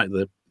 you don't like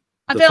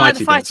I don't like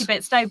the fighty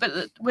bits, no, but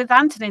with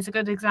Anthony is a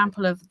good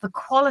example of the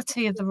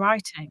quality of the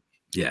writing.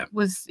 Yeah,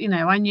 was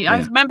I knew. Yeah. I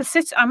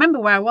remember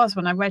where I was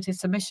when I read his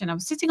submission. I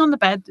was sitting on the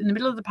bed in the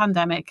middle of the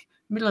pandemic,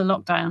 middle of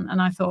lockdown,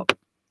 and I thought,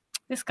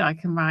 this guy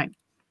can write.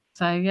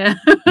 So yeah.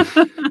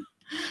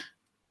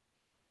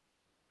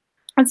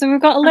 And so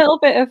we've got a little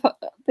bit of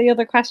the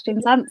other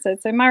questions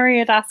answered. So Mary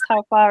had asked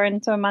how far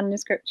into a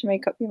manuscript to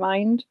make up your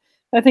mind.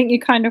 I think you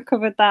kind of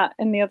covered that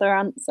in the other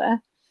answer.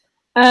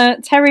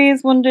 Terry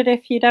has wondered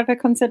if you'd ever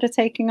consider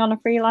taking on a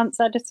freelance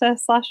editor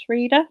 /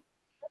 reader.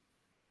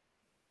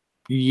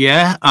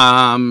 Yeah,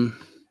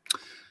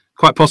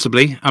 quite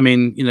possibly. I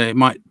mean,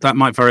 that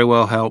might very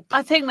well help.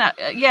 I think that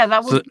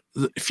that would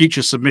the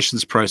future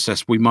submissions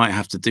process. We might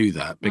have to do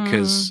that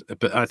because,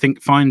 but I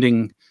think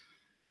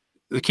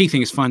the key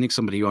thing is finding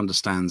somebody who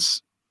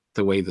understands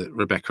the way that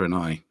Rebecca and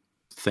I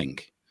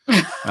think.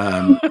 Which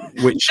I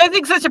don't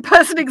think such a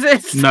person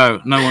exists. No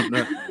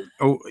one.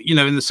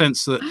 In the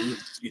sense that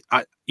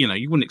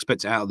you wouldn't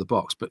expect it out of the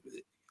box, but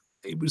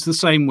it was the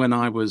same when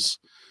I was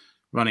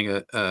running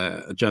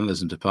a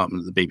journalism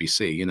department at the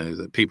BBC.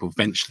 That people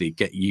eventually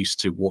get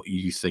used to what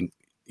you think.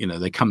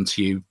 They come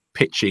to you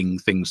pitching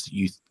things that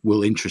you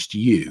will interest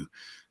you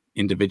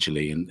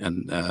individually,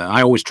 and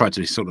I always try to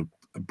be sort of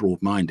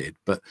broad-minded,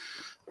 but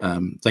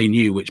they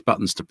knew which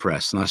buttons to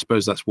press, and I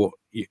suppose that's what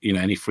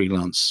any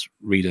freelance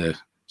reader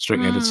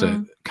stroke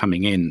editor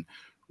coming in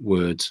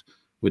would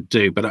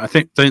do. But I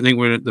don't think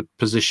we're at the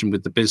position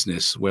with the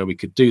business where we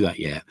could do that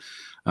yet.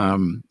 I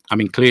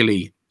mean,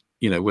 clearly,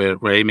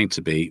 we're aiming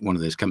to be one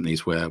of those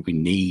companies where we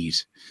need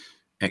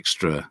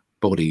extra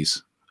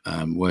bodies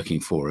working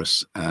for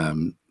us,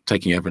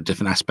 taking over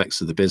different aspects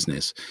of the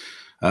business.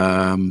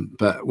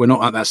 But we're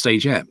not at that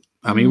stage yet.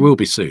 I mean, we'll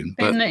be soon.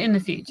 But in the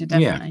future,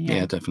 definitely.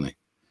 Yeah, definitely.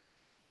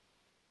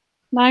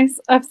 Nice.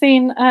 I've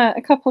seen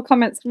a couple of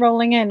comments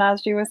rolling in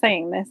as you were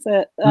saying this.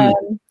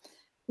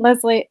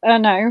 Leslie,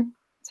 no,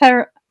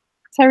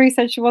 Terry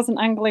said she wasn't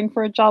angling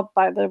for a job,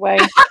 by the way.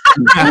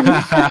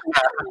 But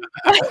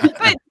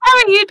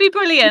Terry, you'd be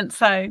brilliant.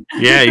 So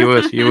yeah, you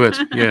would.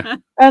 Yeah.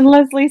 And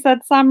Leslie said,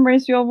 "Samra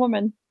is your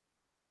woman."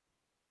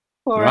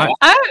 Right.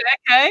 Oh,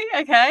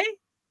 okay.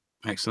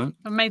 Excellent.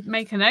 I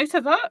make a note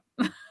of that.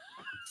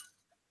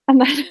 And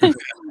then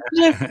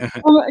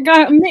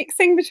I'm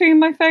mixing between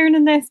my phone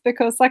and this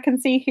because I can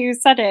see who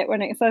said it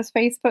when it says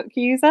Facebook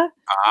user.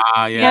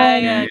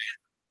 Yeah.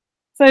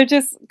 So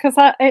just because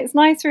it's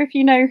nicer if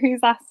you know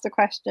who's asked a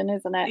question,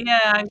 isn't it?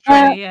 Yeah,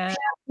 yeah.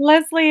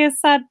 Leslie has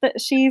said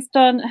that she's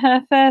done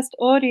her first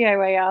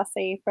audio ARC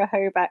for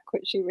Hobeck,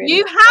 which she really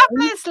You have,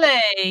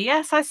 Leslie.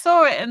 Yes, I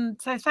saw it,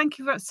 and so thank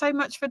you so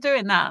much for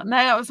doing that.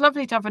 No, it was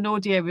lovely to have an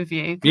audio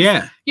review.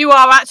 Yeah, you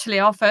are actually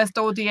our first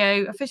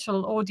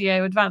official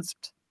audio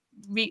advanced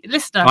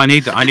listener. I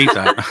need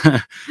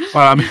that.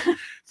 Well, I mean,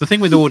 the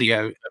thing with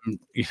audio,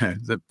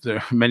 there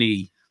are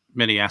many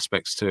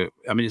aspects to it.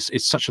 I mean,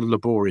 it's such a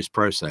laborious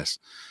process.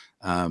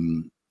 I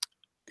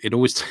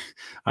always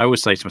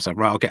say to myself,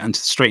 right, I'll get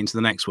straight into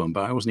the next one,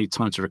 but I always need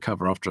time to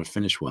recover after I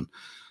finish one.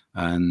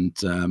 And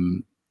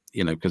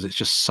because it's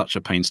just such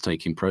a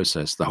painstaking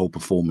process, the whole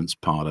performance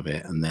part of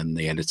it, and then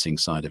the editing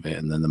side of it,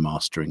 and then the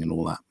mastering and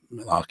all that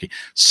malarkey.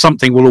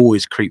 Something will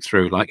always creep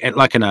through, like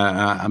in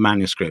a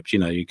manuscript.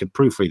 You could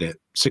proofread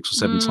it 6 or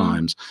 7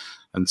 times,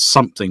 and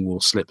something will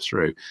slip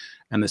through.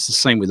 And it's the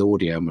same with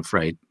audio, I'm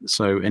afraid.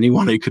 So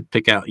anyone who could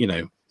pick out,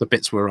 the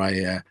bits where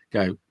I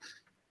go,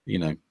 you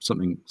know,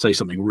 say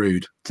something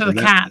rude to the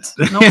cat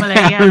normally.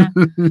 Yeah.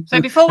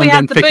 So before we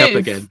had the pick booth, up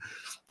again.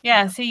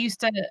 Yes, he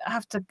used to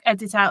have to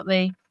edit out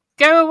the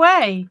 "go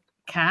away,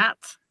 cat"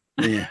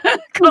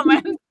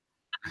 comment.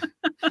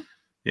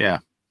 Yeah,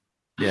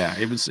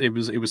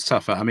 it was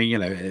tougher. I mean, you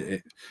know,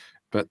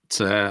 but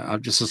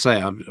I've just to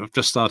say I've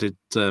just started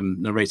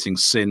narrating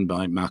Sin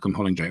by Malcolm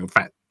Hollingray. In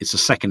fact, it's a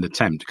second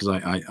attempt because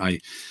I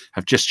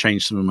have just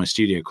changed some of my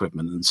studio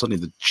equipment, and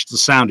suddenly the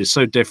sound is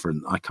so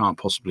different. I can't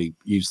possibly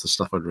use the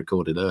stuff I'd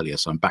recorded earlier,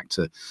 so I'm back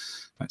to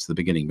the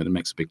beginning. But it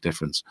makes a big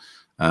difference.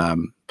 But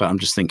I'm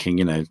just thinking,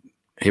 you know,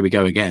 here we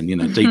go again. You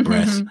know, deep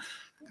breath.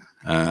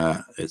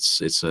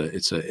 It's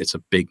a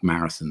big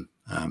marathon.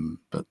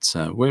 But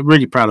we're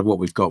really proud of what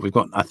we've got. We've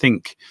got, I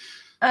think,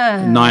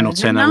 9 or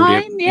 10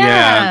 audio.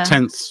 Yeah,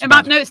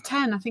 10th. No, it's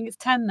 10. I think it's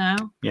 10 now.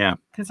 Yeah,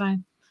 because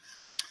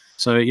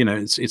So you know,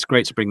 it's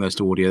great to bring those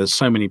to audio. There's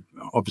so many,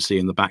 obviously,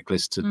 in the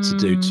backlist to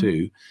do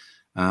too.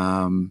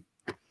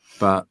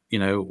 But you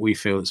know, we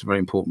feel it's a very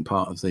important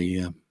part of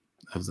the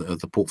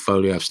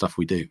portfolio of stuff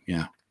we do.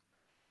 Yeah,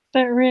 it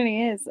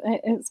really is.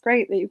 It's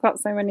great that you've got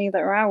so many that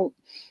are out.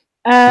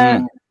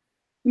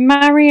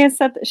 Maria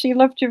said that she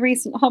loved your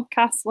recent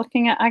Hobcast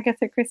looking at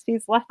Agatha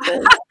Christie's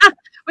letters.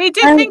 We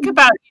did think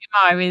about you,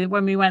 Mary,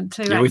 when we went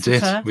to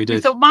Exeter. We did.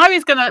 We thought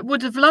Mary's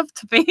would have loved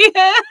to be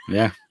here.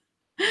 Yeah.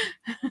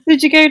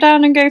 Did you go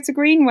down and go to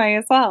Greenway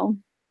as well?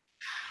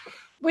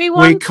 We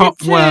wanted to.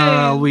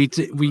 Well, we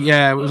did.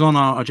 It was on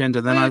our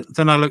agenda. Then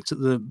I looked at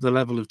the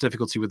level of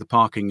difficulty with the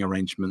parking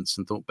arrangements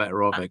and thought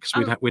better of it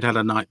because we'd had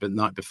a night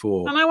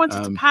before. And I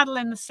wanted to paddle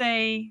in the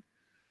sea.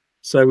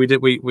 So we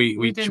did.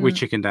 We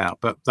chickened out,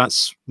 but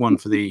that's one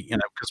for the, you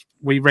know, because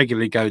we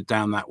regularly go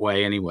down that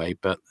way anyway.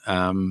 But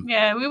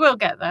yeah, we will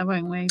get there,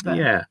 won't we? But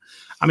yeah,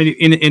 I mean,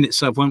 in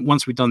itself,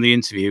 once we've done the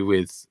interview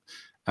with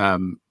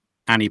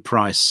Annie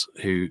Price,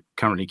 who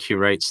currently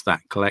curates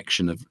that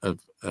collection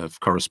of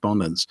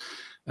correspondence,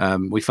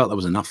 we felt there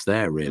was enough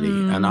there, really.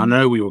 And I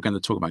know we were going to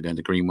talk about going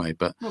to Greenway,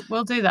 but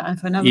we'll do that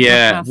for another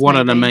podcast, what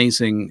maybe. An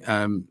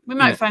amazing we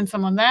might find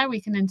someone there we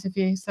can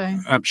interview. So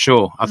I'm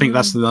sure. I think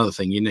that's another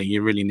thing. You know,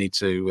 you really need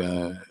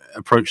to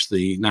approach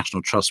the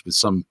National Trust with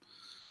some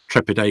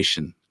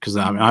trepidation, because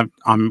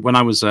when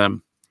I was a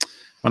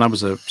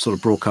sort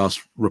of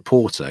broadcast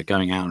reporter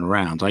going out and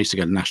around, I used to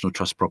go to National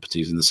Trust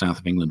properties in the south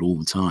of England all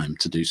the time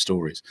to do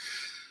stories,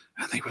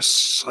 and they were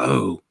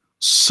so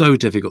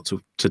difficult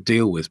to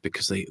deal with,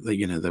 because they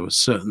you know, there were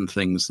certain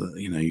things that,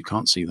 you know, you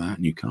can't see that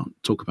and you can't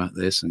talk about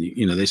this, and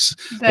you know, they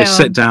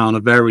set down a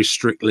very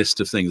strict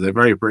list of things. They're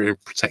very, very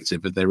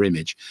protective of their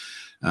image,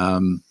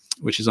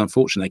 which is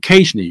unfortunate.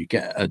 Occasionally you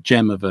get a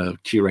gem of a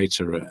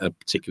curator at a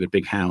particular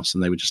big house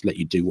and they would just let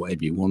you do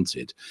whatever you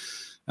wanted.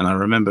 And I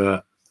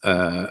remember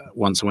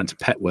once I went to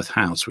Petworth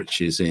House, which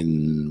is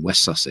in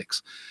West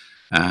Sussex,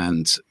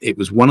 and it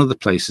was one of the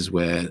places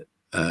where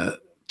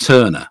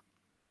Turner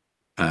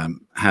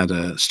had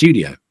a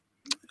studio,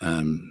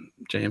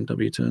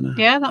 JMW Turner.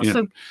 Yeah, that's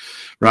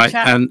right.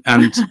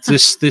 And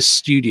this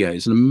studio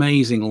is an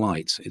amazing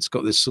light. It's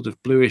got this sort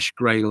of bluish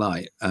grey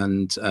light,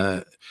 and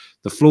the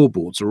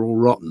floorboards are all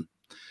rotten,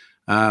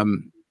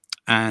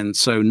 and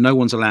so no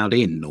one's allowed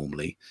in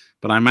normally.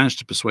 But I managed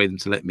to persuade them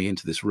to let me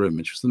into this room,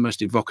 which was the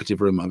most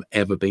evocative room I've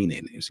ever been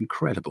in. It was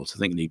incredible to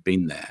think that he'd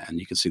been there, and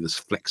you could see this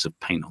flecks of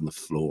paint on the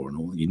floor and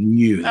all. You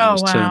knew that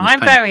was Turner's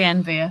I'm paint. very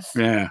envious.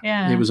 Yeah,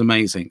 it was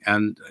amazing.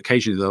 And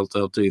occasionally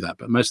they'll do that,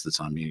 but most of the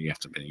time you have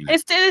to be. You know.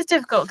 It is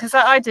difficult, because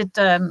I did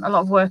a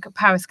lot of work at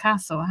Paris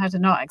Castle. I had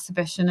an art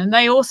exhibition, and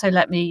they also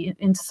let me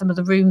into some of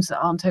the rooms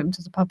that aren't open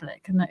to the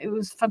public, and it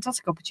was a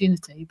fantastic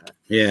opportunity. But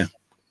yeah,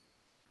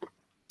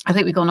 I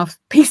think we've gone off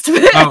piece to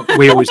bit. Oh,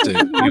 we always do.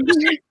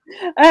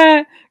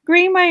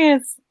 Greenway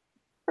is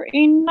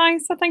pretty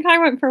nice. I think I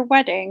went for a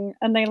wedding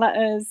and they let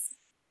us,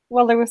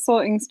 while they were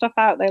sorting stuff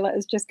out, they let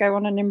us just go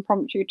on an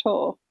impromptu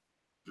tour.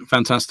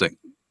 Fantastic.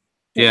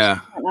 Yeah.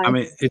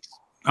 Nice.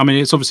 I mean,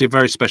 it's obviously a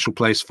very special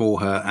place for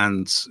her,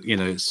 and you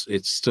know,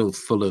 it's still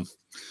full of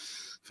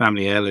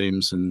family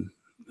heirlooms and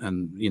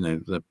you know,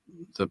 the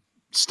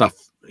stuff,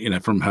 you know,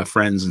 from her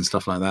friends and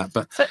stuff like that.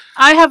 But so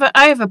I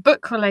have a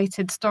book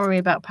related story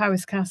about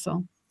Paris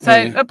Castle. So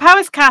at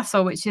Paris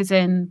Castle, which is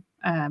in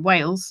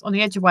Wales, on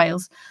the edge of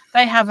Wales,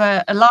 they have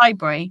a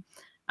library,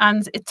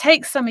 and it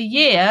takes them a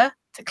year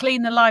to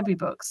clean the library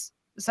books.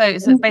 So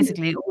it's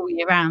basically all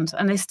year round,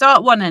 and they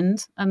start one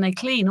end and they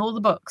clean all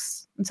the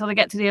books until they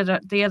get to the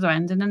other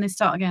end, and then they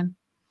start again.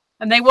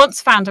 And they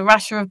once found a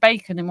rasher of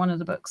bacon in one of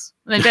the books.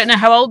 They don't know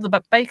how old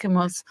the bacon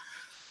was.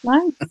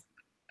 Nice.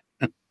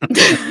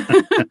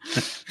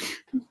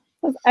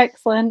 That's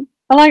excellent.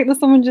 I like that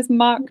someone just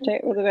marked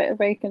it with a bit of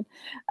bacon.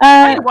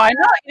 Why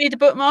not? You need a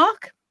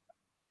bookmark.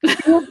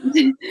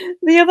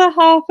 The other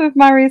half of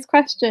Mary's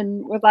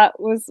question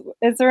was,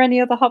 is there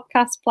any other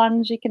Hobcast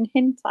plans you can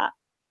hint at?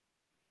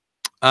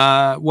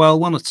 Well,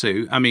 one or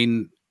two. I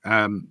mean,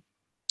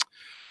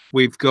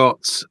 we've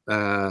got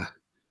a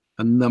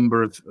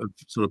number of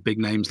sort of big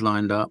names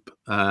lined up.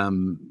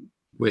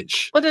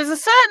 which... Well, there's a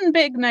certain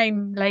big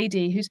name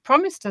lady who's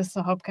promised us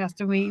a Hobcast,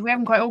 and we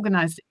haven't quite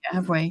organised it yet,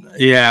 have we?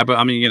 Yeah, but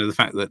I mean, you know, the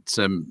fact that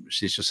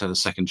she's just had a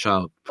second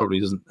child probably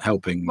isn't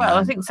helping. Well,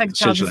 I think the second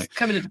child is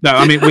coming. No,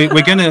 I mean,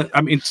 we're going to,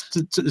 I mean,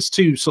 there's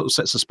two sort of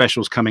sets of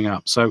specials coming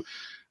up. So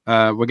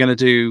we're going to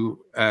do,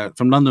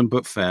 from London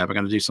Book Fair, we're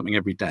going to do something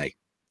every day.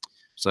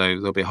 So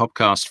there'll be a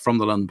Hobcast from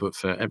the London Book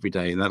Fair every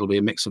day, and that'll be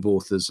a mix of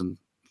authors and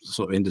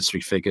sort of industry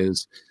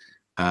figures.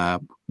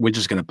 We're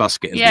just going to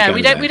busk it. Yeah,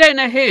 we don't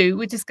know who.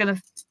 We're just going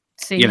to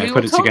see, you know, who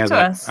put it together. To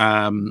us.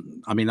 I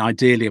mean,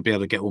 ideally, I'll be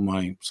able to get all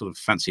my sort of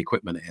fancy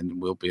equipment in,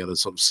 and we'll be able to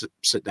sort of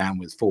sit down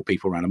with 4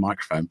 people around a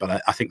microphone.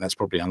 But I think that's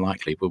probably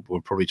unlikely.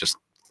 We'll probably just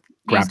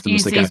grab them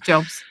as they go.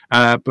 Jobs.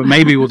 But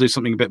maybe we'll do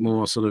something a bit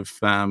more sort of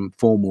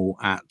formal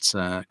at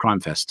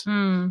Crime Fest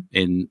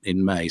in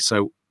May.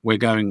 So we're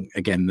going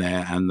again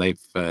there, and they've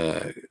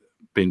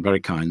been very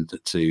kind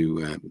to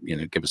you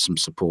know, give us some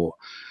support.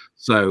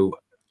 So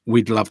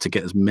we'd love to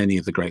get as many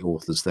of the great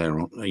authors there,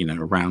 you know,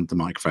 around the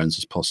microphones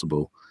as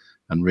possible,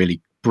 and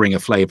really bring a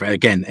flavour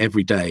again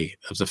every day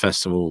of the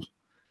festival.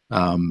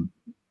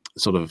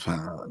 Sort of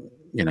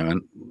you know,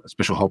 a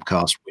special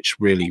Hobcast which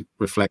really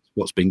reflects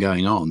what's been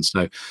going on.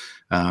 So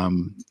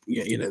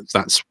you know,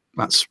 that's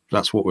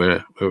what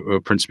we're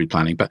principally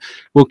planning. But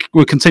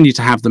we'll continue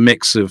to have the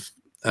mix of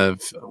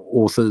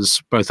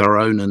authors, both our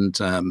own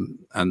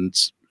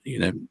and you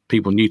know,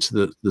 people new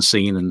to the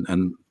scene,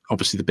 and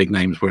obviously the big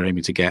names we're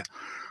aiming to get.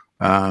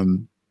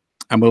 And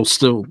we'll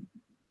still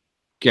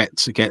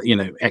get you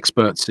know,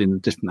 experts in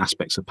different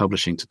aspects of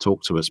publishing to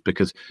talk to us,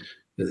 because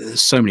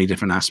there's so many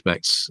different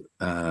aspects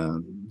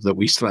that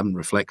we still haven't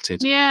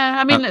reflected. Yeah,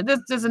 I mean,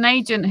 there's an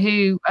agent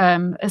who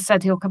has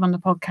said he'll come on the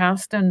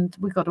podcast, and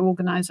we've got to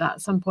organise that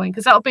at some point,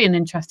 because that'll be an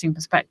interesting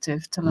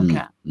perspective to look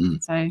at.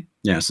 So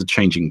yeah, it's a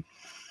changing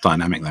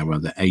dynamic there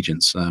with the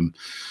agents.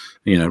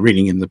 You know,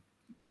 reading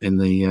in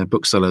the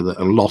bookseller that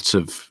a lot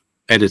of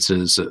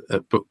editors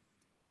at book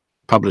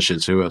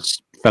publishers who are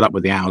fed up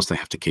with the hours they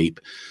have to keep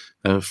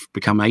have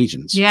become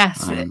agents.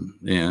 Yes,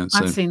 yeah,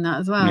 so, I've seen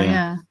that as well.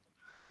 Yeah.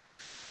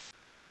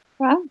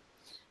 Well,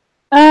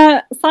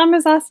 Sam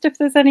has asked if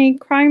there's any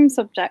crime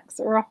subjects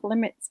that are off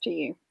limits to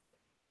you.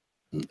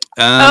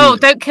 Oh,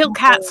 don't kill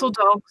cats or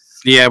dogs.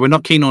 Yeah, we're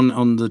not keen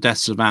on the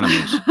deaths of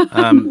animals.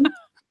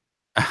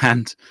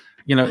 And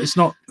you know, it's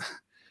not.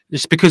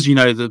 It's because, you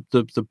know, the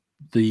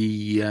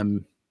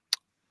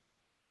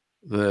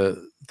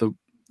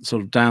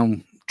sort of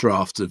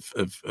downdraft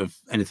of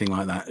anything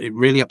like that, it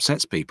really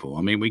upsets people.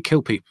 I mean, we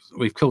kill people.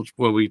 We've killed.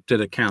 Well, we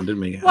did a count,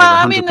 didn't we?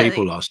 Well, Over 100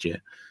 people last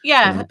year.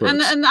 Yeah,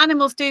 and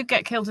animals do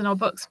get killed in our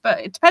books,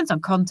 but it depends on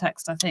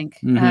context, I think.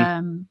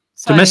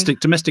 So,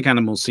 domestic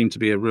animals seem to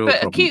be a real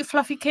problem. A cute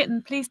fluffy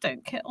kitten, please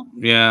don't kill.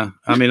 Yeah,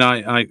 I mean,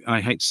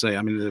 I hate to say,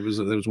 I mean, there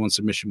was one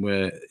submission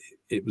where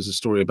it was a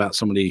story about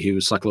somebody who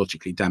was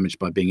psychologically damaged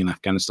by being in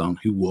Afghanistan,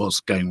 who was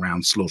going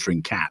around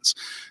slaughtering cats,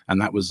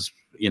 and that was,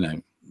 you know,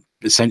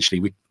 essentially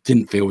we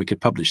didn't feel we could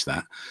publish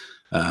that.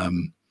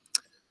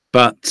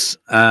 But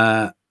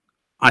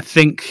I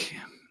think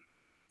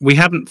we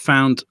haven't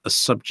found a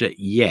subject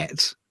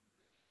yet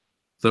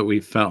that we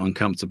felt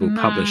uncomfortable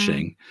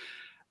publishing,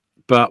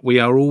 but we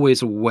are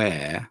always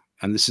aware,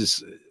 and this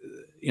is,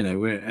 you know,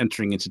 we're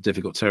entering into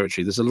difficult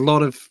territory. There's a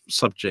lot of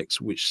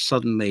subjects which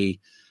suddenly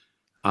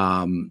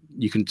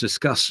you can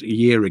discuss a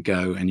year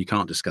ago and you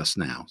can't discuss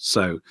now.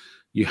 So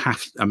you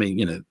have, I mean,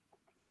 you know,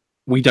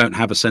 we don't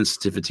have a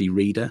sensitivity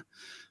reader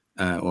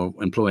or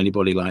employ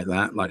anybody like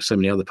that, like so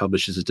many other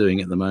publishers are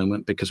doing at the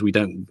moment, because we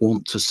don't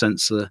want to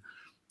censor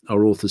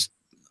our authors,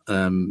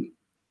 you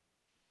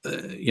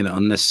know,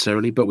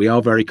 unnecessarily. But we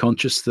are very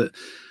conscious that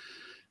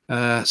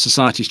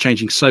society is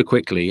changing so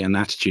quickly, and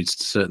attitudes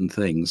to certain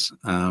things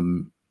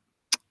and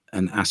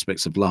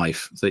aspects of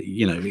life, that,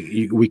 you know,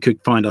 we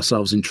could find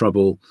ourselves in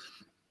trouble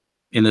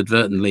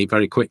inadvertently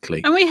very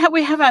quickly. And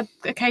we have had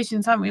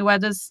occasions, haven't we, where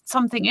there's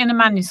something in a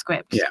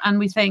manuscript, and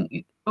we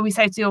think, or we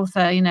say to the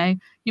author, you know,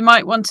 you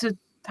might want to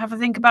have a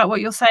think about what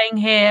you're saying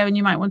here, and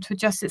you might want to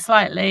adjust it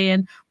slightly,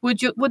 and would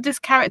this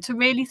character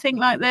really think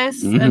like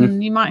this?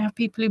 And you might have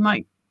people who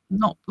might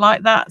not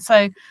like that.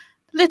 So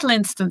little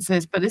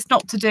instances, but it's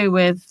not to do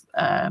with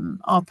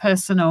our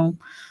personal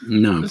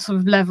sort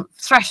of level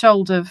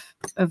threshold of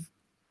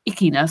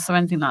ickiness or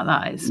anything like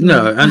that. It's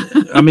no,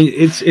 and I mean,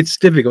 it's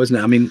difficult, isn't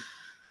it? I mean,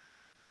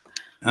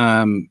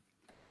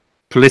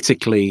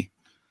 politically,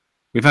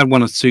 we've had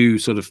one or two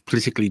sort of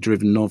politically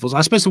driven novels.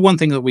 I suppose the one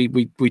thing that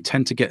we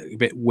tend to get a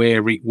bit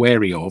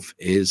wary of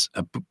is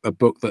a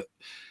book that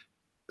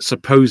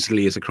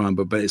supposedly is a crime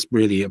book, but it's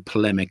really a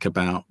polemic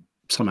about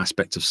some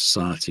aspect of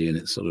society, and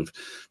it's sort of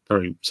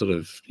very sort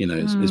of, you know,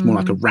 it's more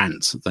like a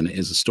rant than it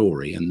is a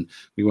story, and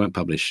we won't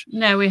publish.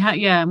 No, we have,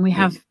 yeah, and we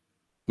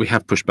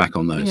have pushed back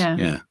on those.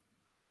 Yeah.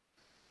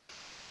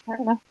 Fair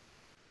enough.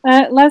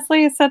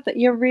 Leslie has said that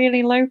you're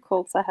really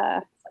local to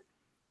her.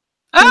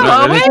 Oh,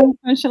 are we?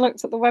 When she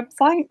looked at the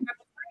website.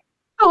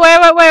 Oh,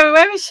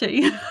 where is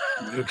she?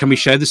 Can we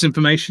share this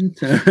information?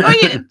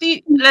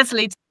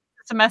 Leslie,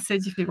 it's a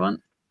message if you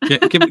want.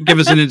 Give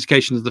us an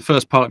indication of the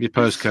first part of your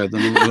postcode,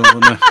 then we'll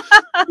know.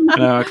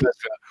 No,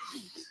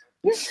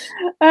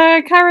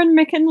 Karen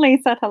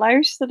McKinley said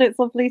hello. She said it's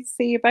lovely to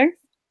see you both.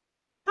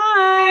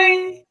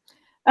 Hi.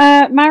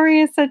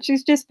 Maria said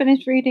she's just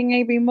finished reading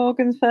A.B.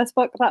 Morgan's first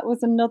book. That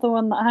was another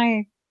one that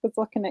I was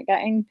looking at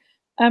getting.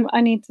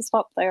 I need to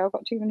stop there. I've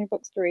got too many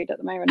books to read at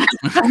the moment.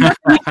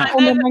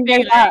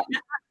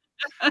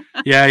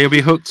 Yeah, you'll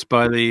be hooked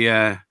by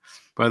the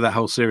by that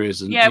whole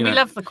series. And yeah, we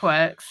love the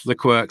Quirks. The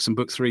Quirks, and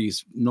book 3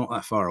 is not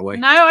that far away.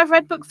 No, I've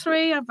read book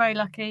 3. I'm very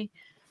lucky.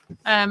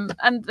 And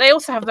they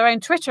also have their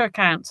own Twitter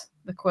account,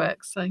 the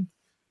Quirks. So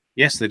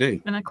yes, they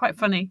do, and they're quite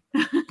funny.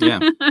 Yeah.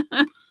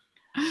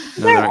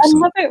 No, I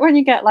love it when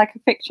you get like a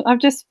fiction. I've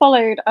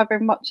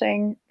been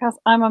watching, because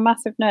I'm a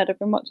massive nerd, I've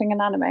been watching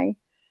an anime,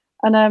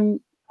 and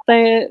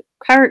the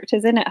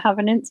characters in it have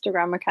an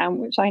Instagram account,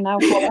 which I now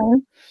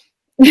follow.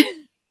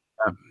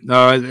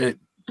 No,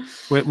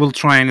 we'll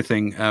try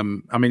anything.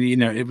 I mean, you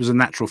know, it was a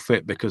natural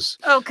fit because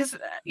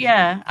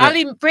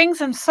Ali brings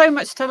them so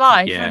much to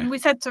life. Yeah. And we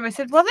said to her,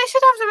 well, they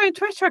should have their own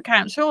Twitter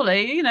account,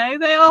 surely. You know,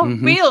 they are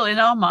real in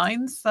our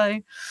minds. So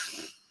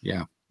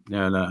yeah,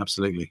 no,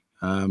 absolutely.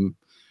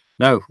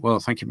 No, well,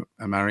 thank you,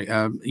 Mary.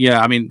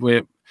 Yeah, I mean,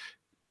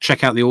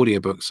 check out the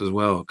audiobooks as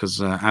well,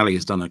 because Ali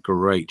has done a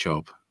great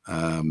job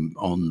on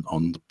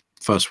the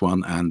first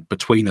one, and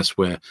between us,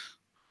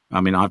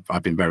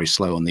 I've been very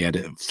slow on the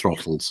edit of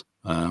throttles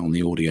on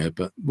the audio,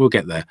 but we'll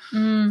get there.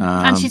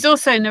 And she's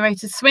also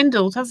narrated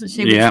Swindled, hasn't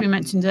she? Which we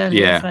mentioned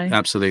earlier. Yeah,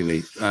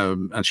 absolutely.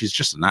 And she's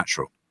just a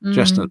natural,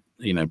 just a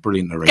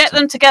brilliant narrator. Get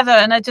them together,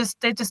 and they just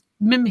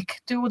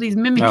do all these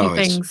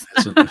mimicry things.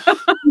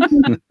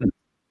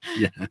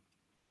 Yeah.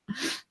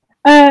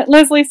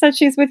 Leslie said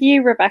she's with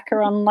you, Rebecca,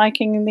 on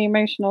liking the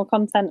emotional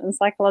content and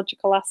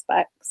psychological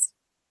aspects.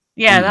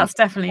 Yeah, that's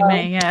definitely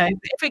me. Yeah,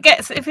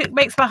 if it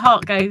makes my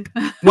heart go.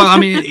 Well, I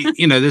mean,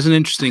 there's an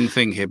interesting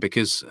thing here,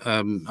 because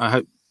I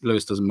hope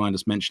Lewis doesn't mind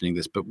us mentioning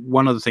this, but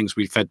one of the things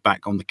we fed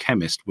back on The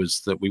Chemist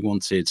was that we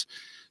wanted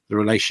the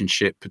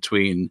relationship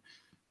between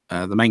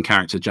the main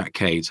character Jack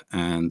Cade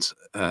and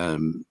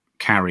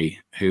Carrie,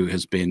 who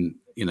has been,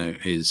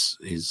 his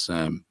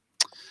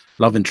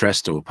love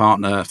interest or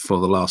partner for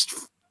the last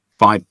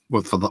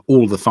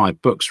all the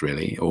 5 books,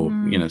 really, or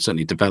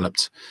certainly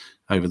developed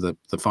over the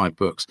 5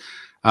 books.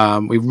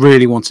 We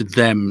really wanted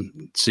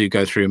them to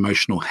go through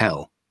emotional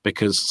hell,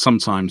 because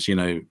sometimes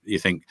you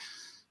think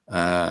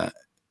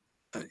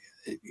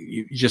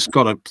you just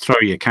got to throw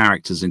your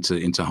characters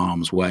into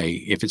harm's way.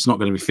 If it's not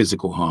going to be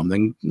physical harm,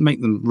 then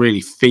make them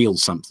really feel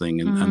something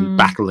and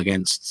battle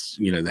against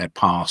their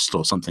past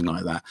or something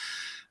like that.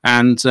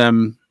 And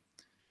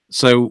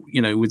so,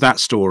 with that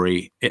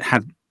story, it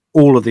had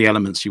all of the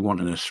elements you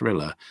want in a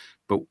thriller,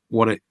 but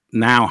what it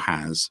now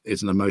has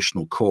is an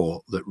emotional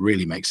core that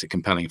really makes it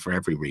compelling for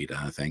every reader,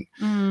 I think.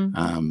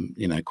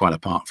 Quite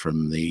apart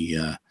from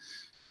the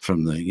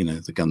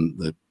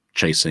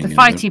chasing, the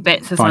fighty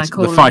bits, as I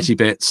call them. The fighty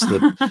bits,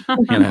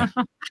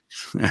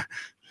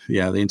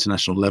 the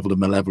international level of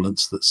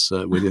malevolence that's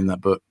within that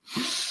book.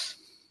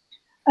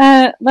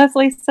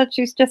 Leslie said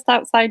she's just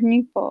outside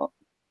Newport.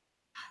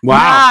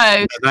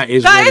 Wow, no, that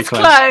is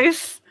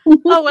close.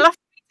 Oh, we'll have to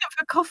meet up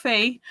for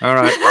coffee. All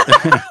right.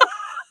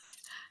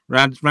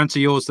 round to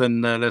yours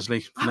then,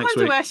 Leslie. I next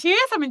wonder week. Where she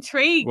is. I'm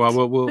intrigued.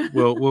 Well,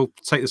 we'll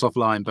take this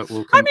offline, but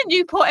we'll. I'm in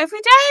Newport every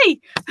day.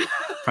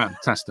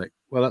 Fantastic.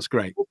 Well, that's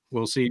great.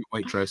 We'll see you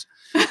at Waitrose.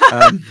 Look, maybe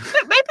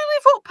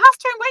we've walked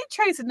past her in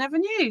Waitrose and never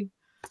knew.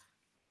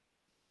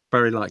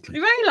 Very likely.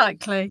 Very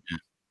likely. Yeah.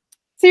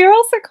 So you're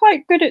also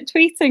quite good at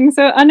tweeting.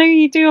 So I know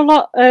you do a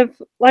lot of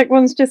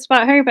ones just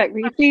about Hobeck, but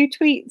you do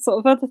tweet sort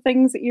of other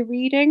things that you're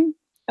reading.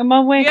 And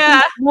while you're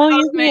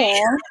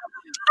here,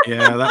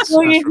 that's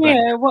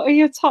here, what are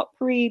your top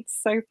reads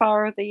so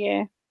far of the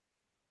year?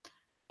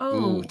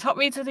 Oh, top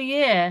reads of the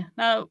year.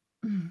 Now,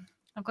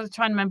 I've got to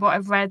try and remember what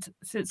I've read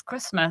since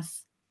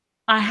Christmas.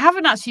 I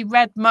haven't actually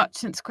read much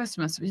since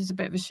Christmas, which is a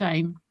bit of a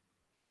shame.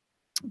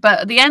 But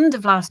at the end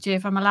of last year,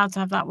 if I'm allowed to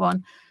have that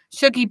one,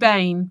 Shuggie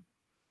Bain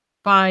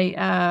by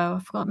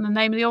I've forgotten the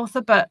name of the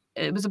author, but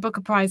it was a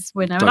Booker Prize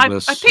winner.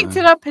 Douglas, and I picked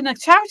it up in a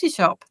charity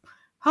shop,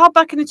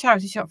 hardback in a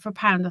charity shop for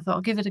 £1. I thought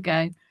I'll give it a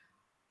go.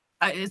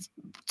 It's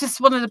just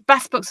one of the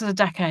best books of the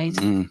decade.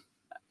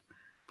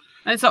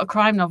 It's not a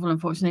crime novel,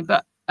 unfortunately,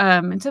 but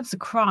in terms of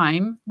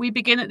crime, We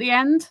Begin at the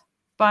End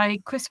by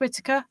Chris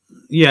Whitaker.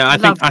 Yeah, I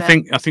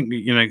think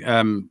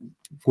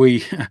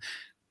we.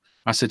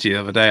 I said to you the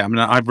other day,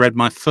 I've read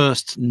my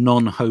first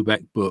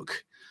non-Hobeck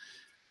book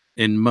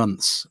in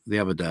months the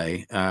other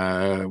day,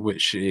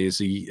 which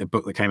is a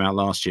book that came out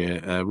last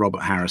year,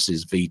 Robert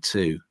Harris's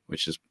V2,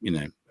 which is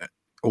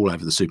all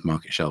over the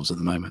supermarket shelves at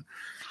the moment.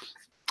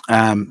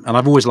 And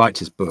I've always liked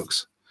his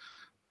books,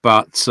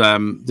 but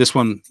this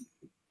one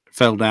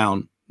fell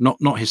down.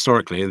 Not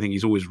historically. I think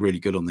he's always really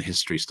good on the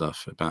history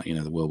stuff about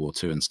the World War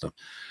II and stuff,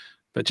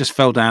 but just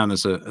fell down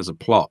as a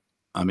plot.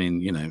 I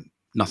mean,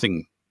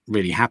 nothing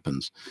really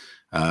happens.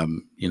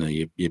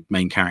 Your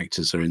main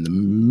characters are in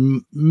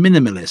the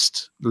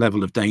minimalist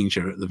level of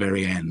danger at the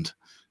very end,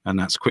 and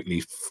that's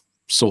quickly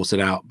sorted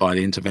out by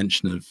the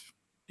intervention of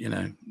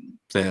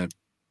their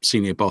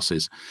senior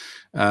bosses.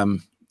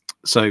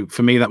 So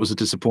for me, that was a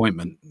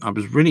disappointment. I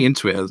was really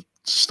into it to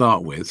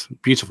start with.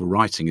 Beautiful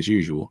writing as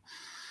usual.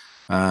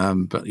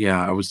 But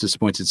yeah, I was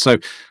disappointed. So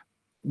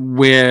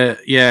we're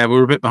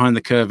a bit behind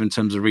the curve in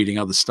terms of reading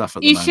other stuff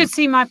at the moment. You should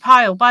see my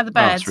pile by the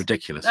bed. Oh, it's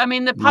ridiculous. I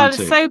mean, the pile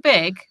is so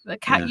big that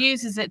Cat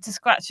uses it to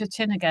scratch your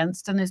chin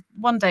against, and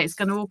one day it's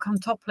going to all come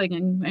toppling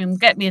and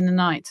get me in the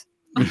night.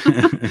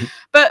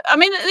 But I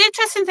mean, the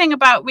interesting thing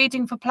about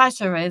reading for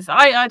pleasure is,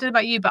 I don't know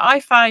about you, but I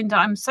find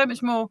I'm so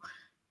much more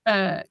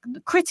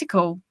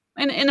critical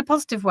in a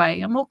positive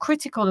way. I'm more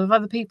critical of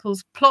other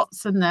people's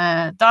plots and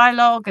their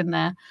dialogue and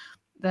their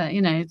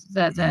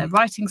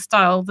writing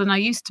style than I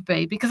used to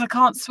be, because I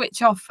can't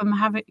switch off from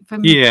having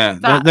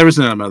there is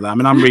an element of that. I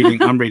mean,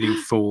 I'm reading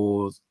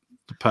for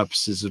the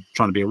purposes of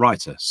trying to be a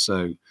writer,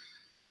 so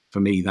for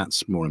me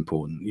that's more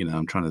important.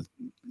 I'm trying to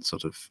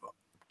sort of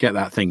get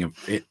that thing of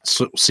it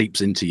sort of seeps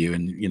into you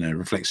and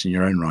reflects in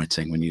your own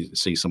writing when you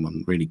see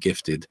someone really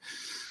gifted,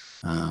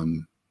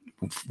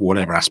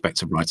 whatever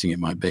aspect of writing it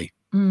might be.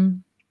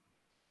 I'm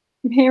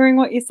hearing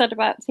what you said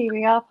about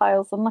TBR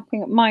files and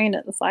looking at mine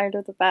at the side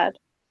of the bed.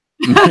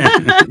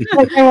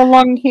 Like they were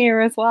along here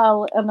as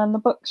well, and then the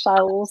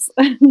bookshelves,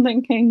 and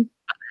thinking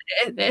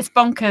it's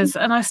bonkers,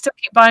 and I still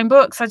keep buying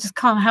books. I just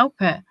can't help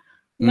it.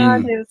 No,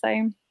 I do the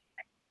same.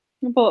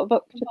 I bought a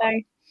book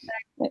today.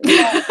 And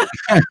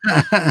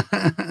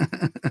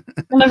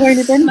I've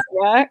only been to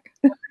work.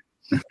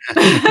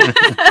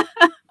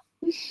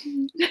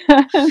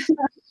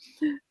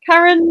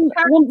 Karen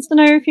wants to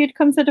know if you'd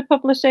consider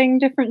publishing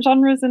different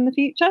genres in the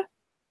future.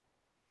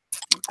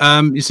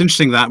 It's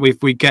interesting that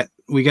we get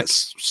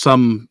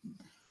some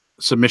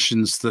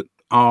submissions that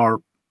are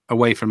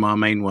away from our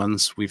main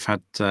ones. We've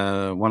had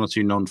one or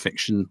two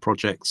non-fiction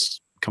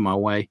projects come our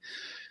way,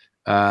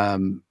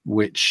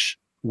 which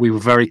we were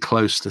very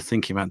close to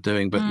thinking about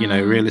doing, but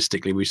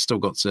realistically we've still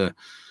got to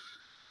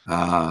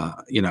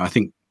I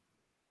think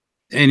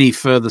any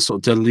further sort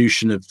of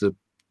dilution of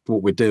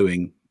what we're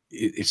doing,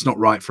 it's not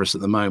right for us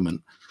at the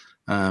moment,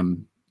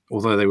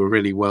 although they were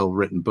really well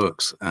written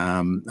books,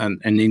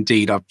 and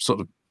indeed I've sort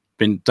of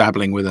been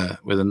dabbling with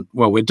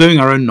we're doing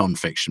our own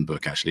non-fiction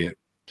book actually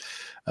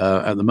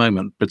at the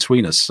moment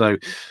between us. So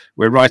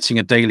we're writing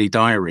a daily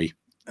diary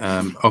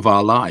of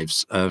our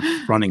lives of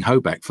running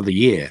Hobeck for the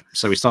year.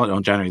 So we started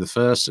on January the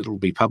 1st. It'll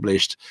be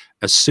published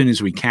as soon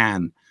as we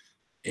can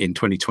in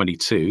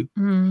 2022.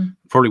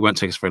 Probably won't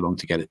take us very long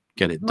to get it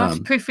done. We'll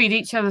proofread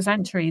each other's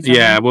entries.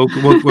 Yeah, we'll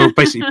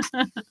basically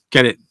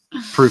get it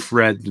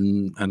proofread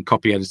and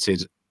copy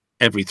edited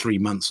every 3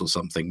 months or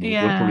something.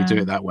 We'll probably do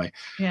it that way.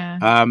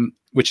 Yeah.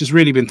 Which has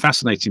really been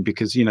fascinating,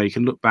 because you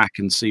can look back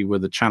and see where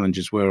the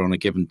challenges were on a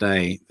given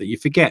day that you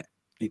forget.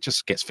 It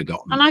just gets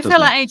forgotten. And I feel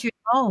like Adrian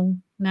Mole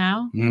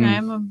now.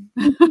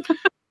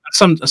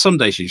 Some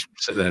days you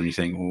sit there and you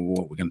think, well,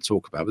 what we're going to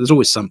talk about, but there's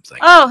always something.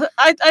 Oh,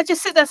 I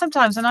just sit there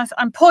sometimes and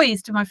I'm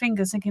poised with my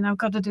fingers thinking, I've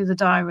got to do the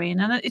diary,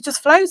 and it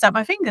just flows out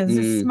my fingers.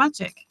 It's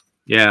magic.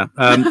 Yeah.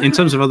 In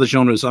terms of other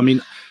genres, I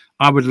mean,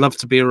 I would love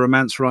to be a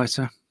romance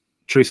writer,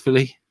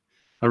 truthfully.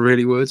 I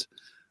really would.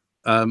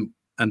 And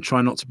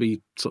try not to be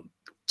sort of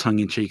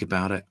tongue-in-cheek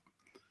about it.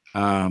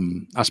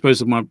 I suppose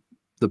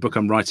the book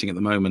I'm writing at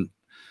the moment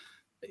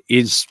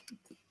it's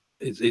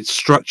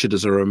structured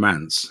as a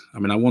romance. I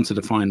mean, I wanted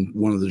to find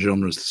one of the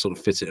genres to sort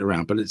of fit it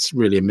around, but it's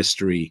really a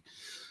mystery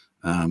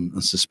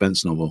and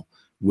suspense novel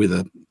with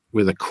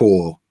a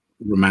core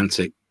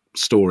romantic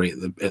story at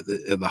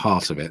the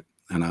heart of it.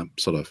 And I'm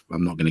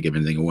not going to give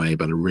anything away,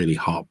 but a really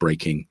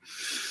heartbreaking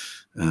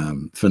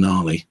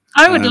finale.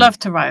 I would love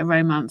to write a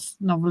romance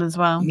novel as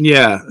well.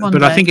 Yeah, but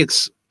day. I think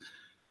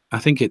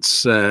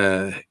it's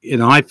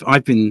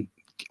I've been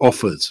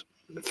offered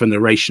for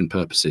narration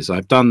purposes.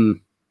 I've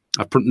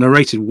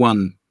narrated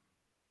one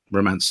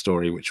romance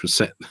story which was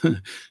set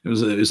it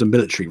was a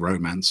military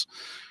romance.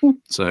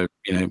 So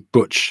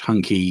butch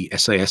hunky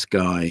SAS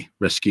guy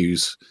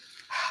rescues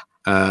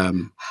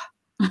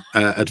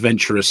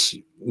adventurous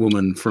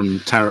woman from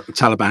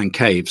Taliban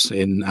caves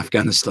in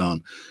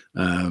Afghanistan,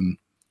 that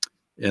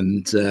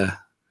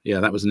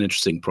was an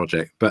interesting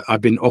project. But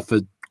I've been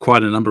offered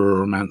quite a number of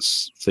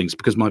romance things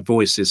because my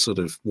voice is sort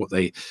of what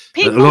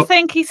people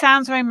think he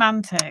sounds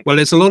romantic. Well,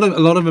 it's a lot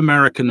of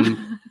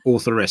American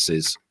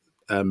authoresses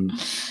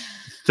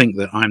think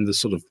that I'm the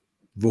sort of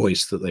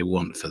voice that they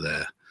want for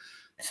their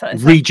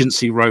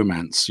Regency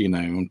romance,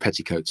 on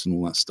petticoats and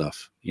all that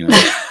stuff,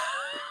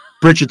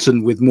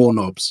 Bridgerton with more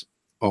knobs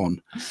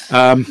on,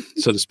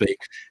 so to speak.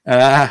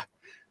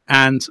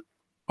 And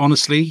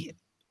honestly,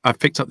 I've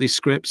picked up these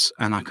scripts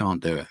and I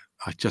can't do it.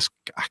 I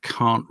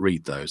can't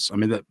read those. I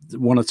mean,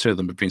 one or two of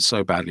them have been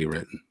so badly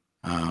written.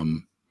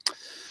 And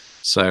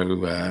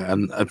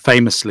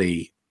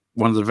famously,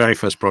 one of the very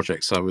first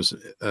projects I was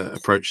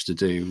approached to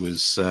do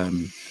was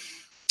an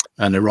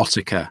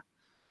erotica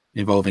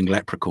involving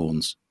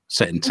leprechauns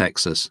set in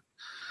Texas.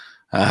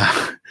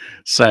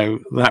 So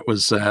that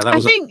was. I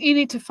think you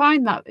need to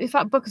find that if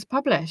that book is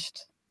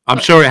published. I'm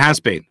sure it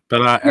has been,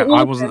 but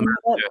I wasn't the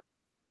manager.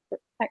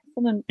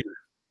 Excellent.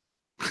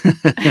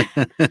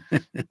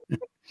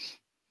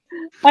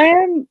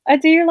 I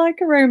do like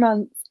a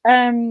romance.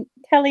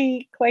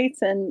 Kelly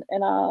Clayton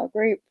in our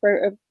group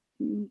wrote a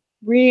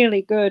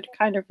really good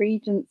kind of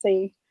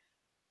Regency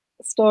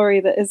story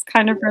that is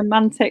kind of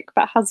romantic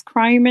but has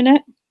crime in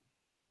it.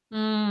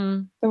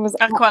 It was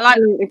I quite like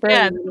absolutely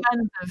brilliant. the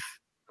blend of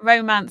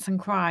romance and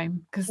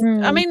crime, because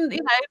I mean,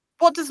 you know,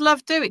 what does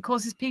love do? It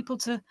causes people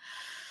to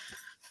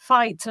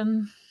fight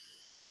and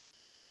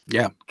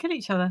kill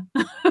each other.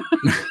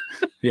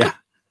 Yeah.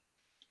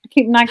 I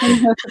keep nagging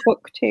her for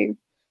book 2.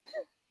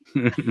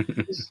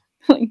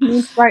 Like, you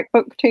need to write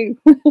book 2.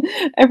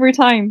 Every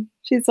time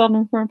she's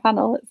on from a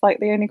panel, it's like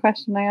the only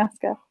question I ask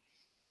her.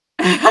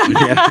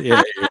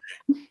 Yeah.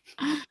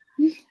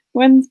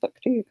 When's book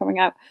 2 coming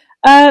out?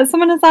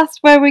 Someone has asked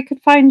where we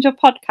could find your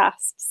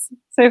podcasts.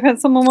 So if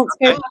someone wants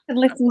to go back and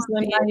listen to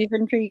them, now you've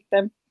intrigued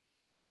them.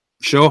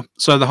 Sure.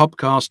 So the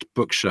Hobcast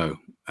Book Show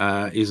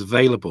is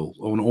available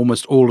on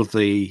almost all of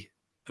the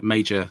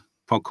major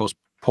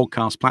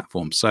podcast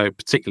platforms. So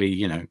particularly,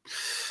 you know,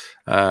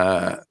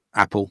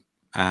 Apple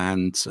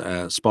and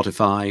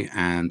Spotify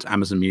and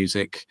Amazon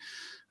Music.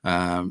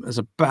 There's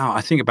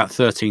I think about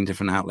 13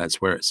 different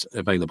outlets where it's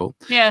available.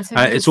 Yeah. So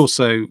it's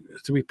also,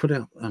 do we put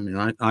it? I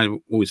mean, I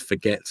always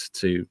forget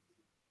to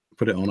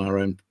put it on our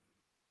own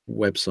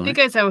website. It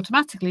goes there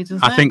automatically, doesn't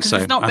it? I think so.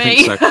 It's not I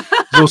me. think so.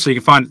 Also, you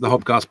can find the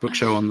Hobcast Book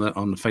Show on the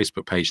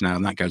Facebook page now,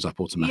 and that goes up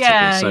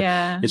automatically.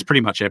 Yeah, It's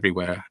pretty much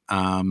everywhere.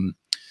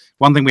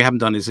 One thing we haven't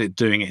done is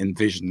doing it in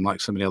vision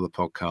like some of the other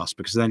podcasts,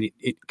 because then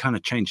it kind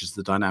of changes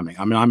the dynamic.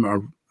 I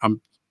mean,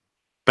 I'm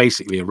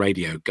basically a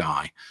radio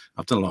guy.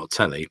 I've done a lot of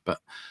telly, but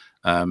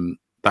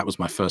that was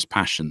my first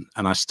passion,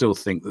 and I still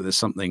think that there's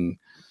something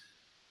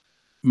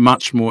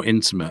much more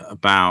intimate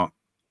about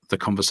the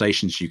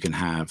conversations you can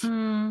have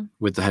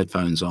with the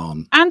headphones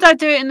on. And I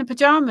do it in the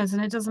pajamas,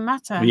 and it doesn't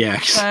matter. Yeah,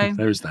 so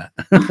there is that.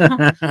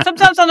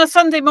 Sometimes on a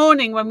Sunday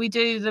morning when we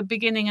do the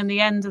beginning and the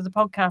end of the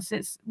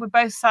podcast, we're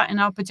both sat in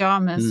our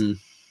pajamas.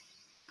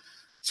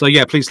 So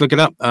yeah, please look it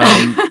up.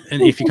 And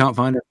if you can't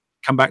find it,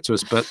 come back to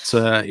us. But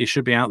it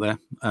should be out there.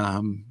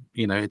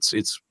 You know,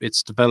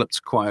 it's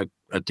developed quite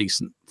a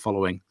decent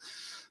following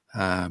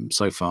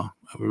so far.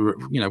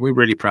 We're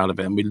really proud of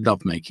it, and we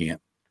love making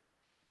it.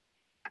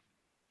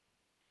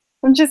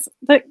 I'm just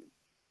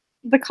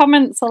the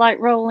comments are like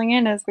rolling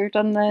in as we've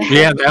done the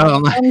they are.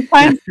 I'm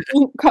trying to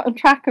keep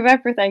track of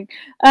everything.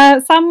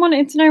 Sam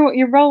wanted to know what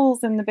your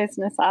roles in the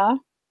business are.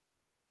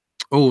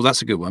 Oh,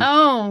 that's a good one.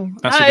 Oh,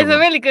 that is a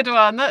really good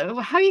one.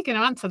 How are you going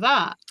to answer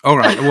that? All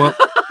right. Well,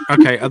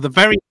 okay. At the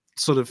very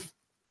sort of,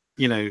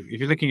 you know, if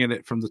you're looking at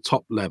it from the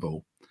top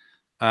level,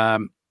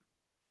 someone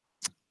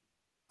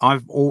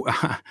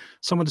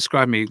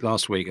described me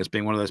last week as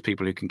being one of those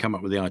people who can come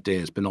up with the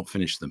ideas but not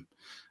finish them,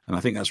 and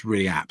I think that's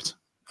really apt.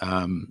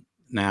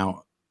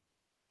 Now,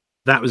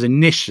 that was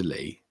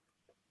initially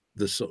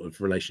the sort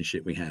of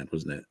relationship we had,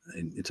 wasn't it,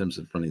 in terms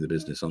of running the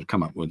business? I'll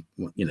come up with,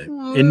 you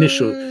know,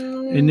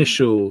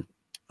 initial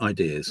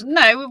ideas.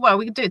 No, well,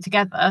 we can do it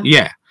together.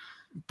 Yeah,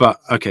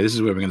 but okay, this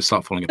is where we're going to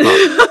start falling apart.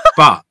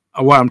 But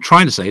what I'm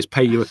trying to say is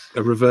pay you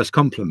a reverse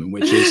compliment,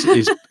 which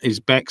is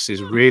Bex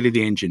is really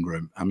the engine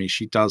room. I mean,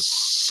 she does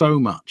so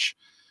much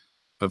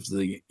of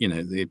the, you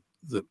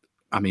know,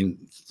 I mean,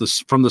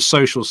 from the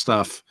social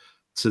stuff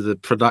to the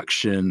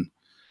production.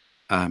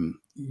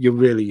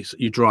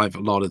 You drive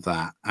a lot of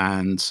that,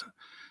 and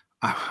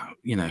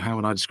you know, how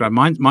would I describe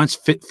mine's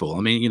fitful.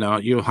 I mean, you know,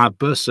 you'll have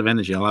bursts of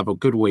energy. I'll have a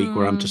good week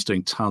where I'm just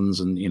doing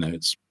tons, and you know,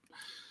 it's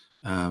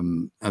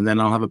and then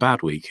I'll have a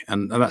bad week,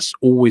 and that's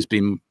always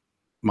been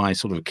my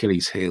sort of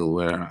Achilles heel,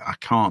 where I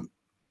can't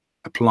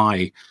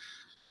apply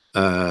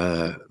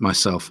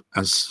myself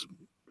as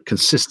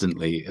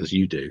consistently as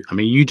you do. I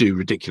mean, you do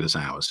ridiculous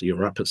hours. So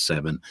you're up at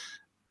 7,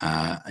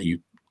 you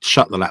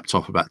shut the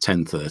laptop about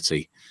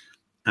 10:30,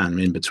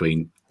 and in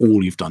between,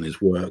 all you've done is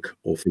work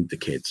or feed the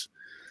kids,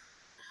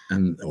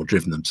 or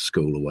driven them to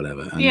school or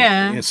whatever. And,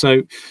 yeah.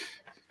 So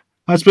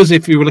I suppose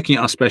if you were looking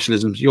at our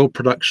specialisms, your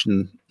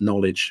production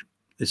knowledge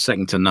is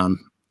second to none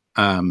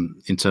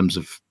in terms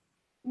of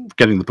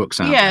getting the books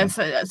out. Yeah,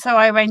 so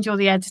I arrange all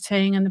the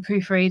editing and the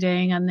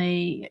proofreading and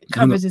the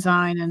cover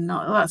design and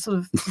all that sort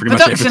of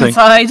production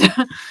side.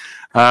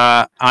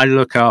 I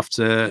look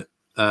after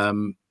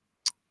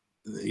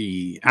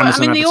the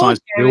Amazon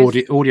advertising.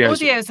 The audio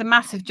is a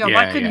massive job.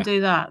 I couldn't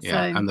do that.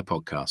 Yeah, and the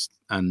podcast.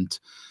 And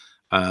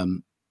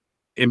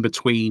in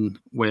between,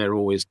 we're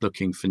always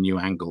looking for new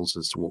angles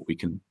as to what we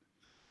can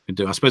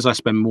do. I suppose I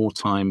spend more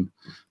time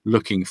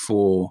looking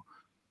for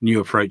new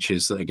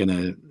approaches that are going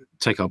to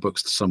take our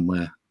books to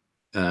somewhere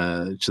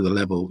to the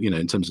level, you know,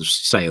 in terms of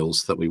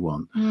sales that we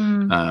want.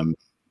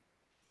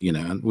 You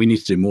know, and we need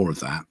to do more of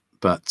that.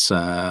 But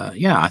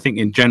yeah, I think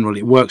in general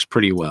it works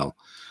pretty well.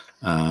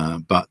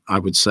 But I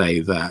would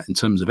say that in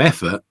terms of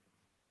effort,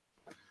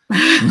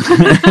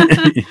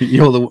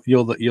 you're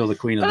the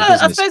queen of the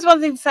business. I suppose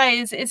one thing to say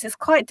is it's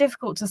quite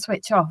difficult to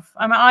switch off.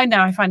 I mean, I know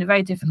I find it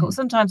very difficult.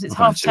 Sometimes it's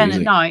 10:30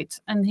 at night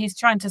and he's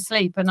trying to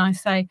sleep, and I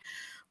say,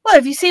 well,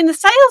 have you seen the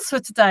sales for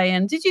today?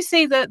 And did you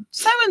see that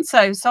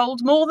so-and-so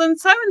sold more than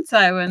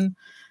so-and-so? And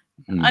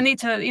I need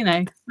to, you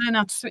know, learn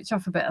how to switch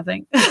off a bit, I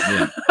think.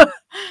 Yeah.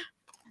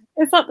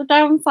 Is that the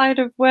downside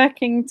of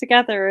working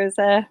together as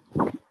a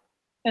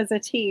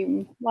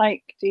team?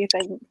 Like, do you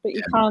think that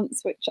you can't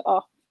switch it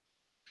off?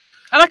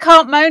 And I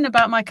can't moan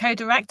about my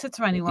co-director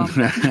to anyone.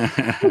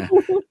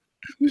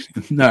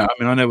 No, I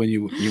mean, I know when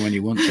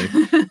you want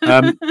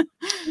to.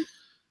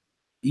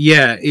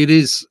 Yeah, it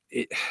is.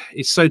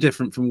 It's so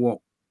different from what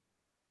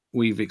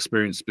we've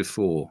experienced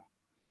before.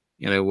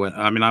 You know, when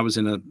I mean, I was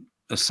in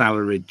a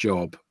salaried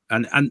job,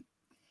 and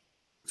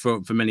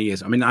for many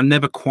years. I mean, I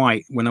never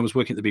quite, when I was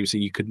working at the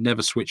BBC, you could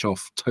never switch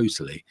off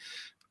totally.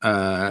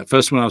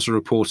 First, when I was a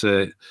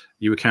reporter,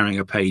 you were carrying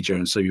a pager,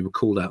 and so you were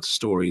called out to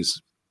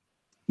stories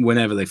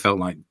whenever they felt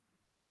like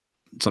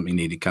something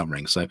needed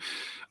covering. So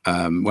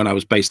when I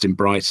was based in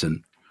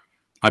Brighton,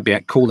 I'd be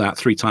called out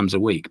 3 times a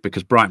week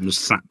because Brighton was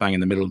slap bang in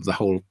the middle of the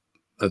whole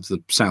of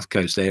the South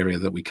Coast area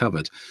that we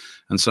covered.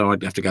 And so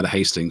I'd have to go to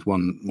Hastings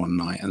one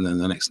night, and then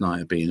the next night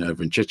I'd be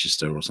over in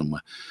Chichester or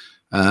somewhere.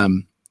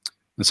 And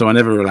so I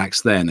never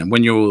relaxed then. And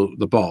when you're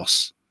the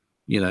boss,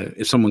 you know,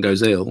 if someone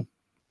goes ill,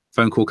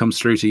 phone call comes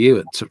through to you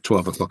at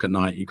 12 o'clock at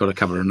night. You've got to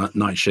cover a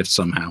night shift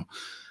somehow.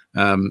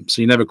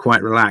 So you never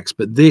quite relax.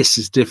 But this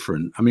is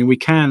different. I mean,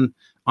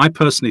 I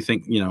personally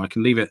think, you know, I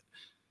can leave it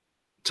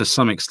to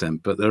some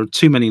extent, but there are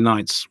too many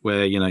nights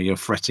where, you know, you're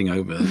fretting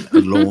over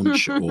a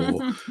launch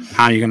or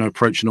how you're going to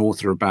approach an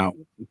author about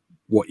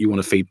what you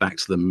want to feed back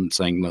to them,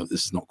 saying, look,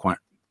 this is not quite,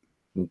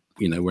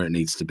 you know, where it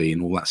needs to be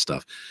and all that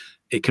stuff.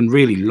 It can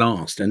really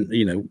last. And,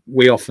 you know,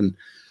 we often,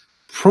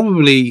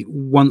 probably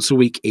once a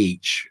week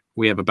each,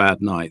 we have a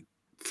bad night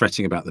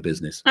fretting about the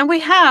business. And we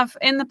have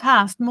in the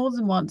past more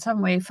than once,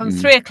 haven't we? From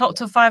 3 o'clock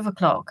till 5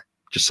 o'clock.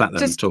 Just sat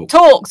there and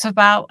talked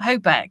about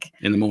Hobeck.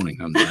 In the morning.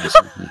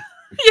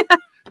 Yeah.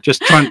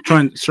 Just try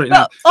and straighten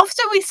out.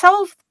 Often we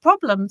solve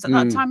problems at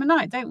that time of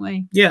night, don't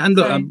we? Yeah, and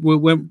so, we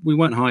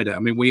won't hide it. I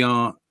mean, we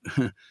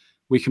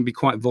can be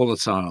quite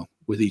volatile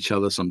with each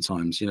other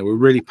sometimes. You know, we're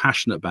really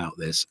passionate about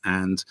this,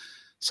 and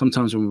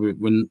sometimes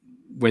when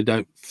we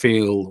don't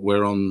feel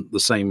we're on the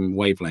same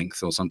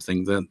wavelength or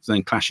something,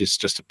 then clashes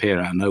just appear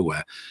out of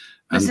nowhere.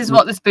 This is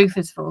what this booth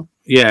is for.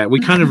 Yeah, we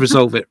kind of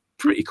resolve it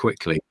pretty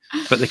quickly,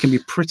 but they can be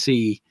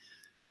pretty.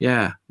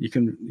 Yeah, you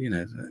can. You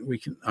know, we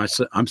can. I'm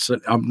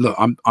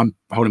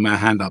holding my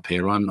hand up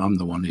here. I'm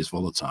the one who's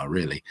volatile,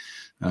 really.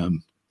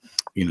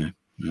 You know,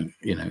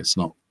 it's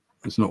not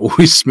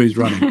always smooth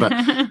running, but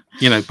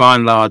you know, by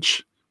and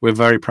large, we're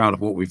very proud of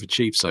what we've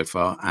achieved so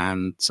far,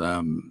 and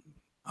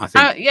I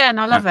think. Yeah, and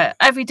I love it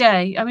every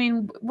day. I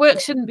mean, work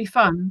shouldn't be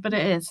fun, but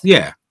it is.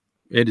 Yeah,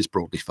 it is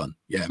broadly fun.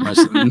 Yeah,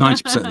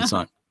 90% of the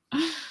time.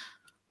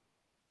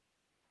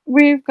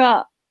 We've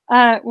got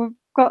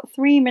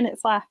 3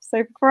 minutes left.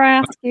 So before I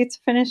ask you to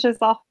finish us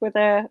off with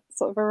a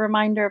sort of a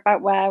reminder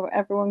about where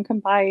everyone can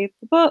buy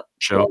the book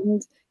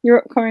and your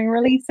upcoming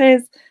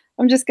releases,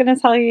 I'm just going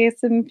to tell you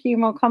some few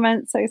more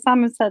comments. So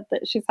Sam has said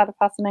that she's had a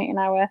fascinating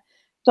hour.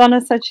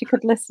 Donna said she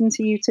could listen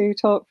to you two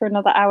talk for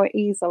another hour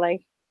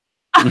easily.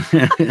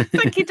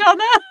 Thank you,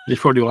 Donna. You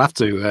probably will have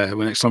to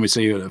when next time we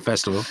see you at a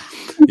festival.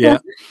 Yeah.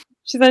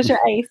 She says you're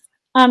ace.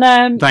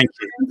 And thank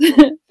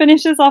you.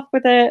 Finishes off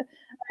with a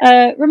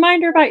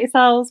reminder about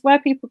yourselves, where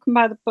people can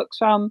buy the books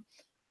from,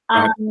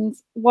 and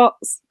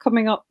what's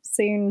coming up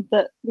soon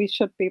that we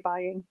should be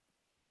buying.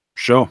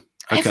 Sure.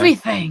 Okay.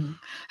 Everything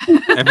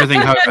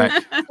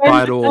Hobeck.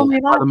 Buy it all.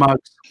 Buy the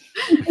mugs.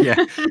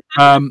 Yeah.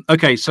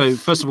 Okay, so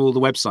first of all, the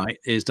website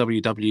is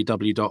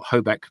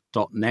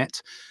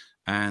www.hobeck.net,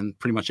 and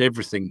pretty much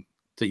everything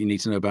that you need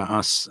to know about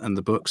us and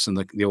the books and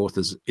the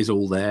authors is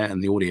all there,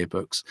 and the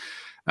audiobooks.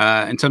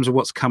 In terms of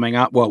what's coming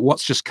up, well,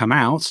 what's just come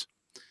out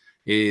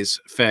is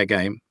Fair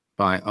Game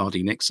by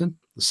R.D. Nixon,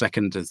 the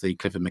second of the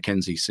Clifford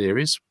Mackenzie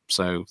series.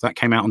 So that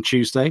came out on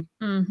Tuesday.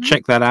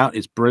 Check that out.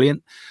 It's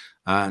brilliant.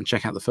 And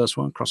check out the first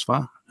one,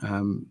 Crossfire.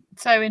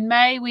 So in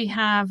May we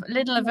have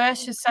Little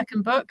Aversia's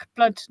second book,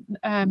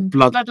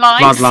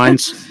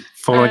 Bloodlines,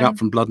 following up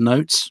from Blood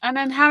Notes. And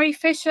then Harry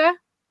Fisher.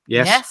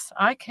 Yes,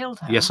 I Killed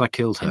Her. Yes, I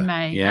Killed Her. In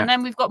May. Yeah. And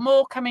then we've got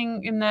more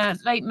coming in the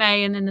late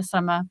May and in the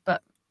summer.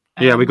 But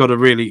yeah, we've got a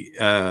really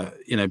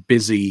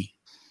busy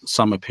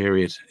summer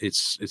period.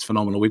 It's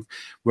phenomenal.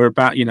 We're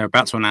about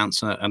to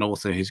announce an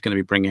author who's going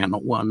to be bringing out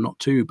not 1, not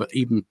 2, but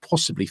even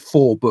possibly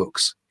 4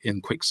 books in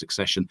quick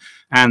succession,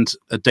 and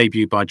a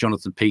debut by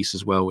Jonathan Peace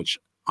as well, which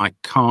I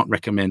can't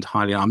recommend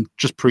highly. I'm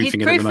just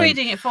proofing it at the moment. He's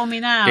proofreading it for me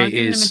now. I'm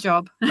giving him a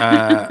job.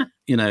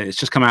 It's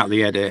just come out of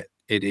the edit.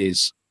 It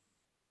is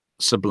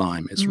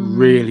sublime. It's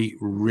really,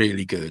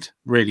 really good,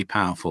 really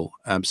powerful.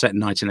 Set in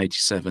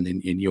 1987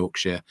 in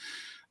Yorkshire.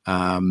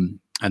 And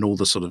all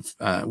the sort of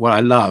what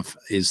I love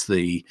is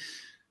the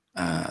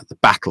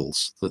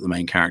battles that the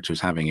main character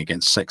is having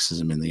against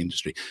sexism in the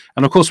industry.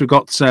 And of course, we've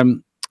got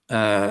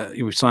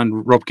we've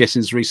signed Rob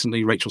Gittins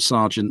recently, Rachel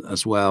Sargent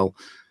as well.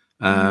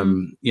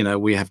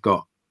 We have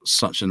got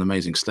such an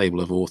amazing stable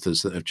of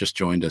authors that have just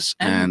joined us.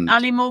 And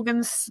Ali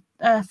Morgan's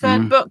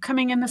third book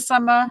coming in the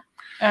summer.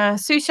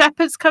 Sue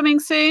Shepherd's coming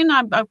soon.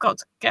 I've got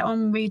to get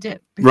on read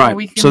it. Right.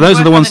 We can so those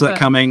are the ones that but... are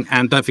coming.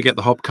 And don't forget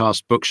the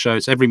Hobcast book show.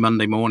 It's every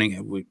Monday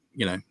morning. We,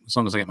 you know, as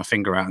long as I get my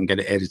finger out and get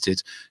it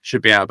edited,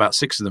 should be out about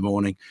 6 in the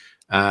morning.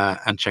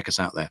 And check us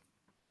out there.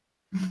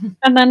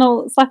 And then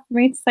all that's left for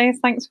me to say is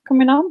thanks for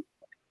coming on.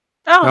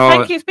 Oh,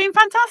 thank you. It's been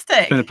fantastic.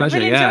 It's been a pleasure.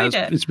 Really yeah,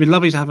 enjoyed it's been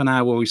lovely to have an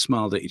hour where we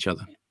smiled at each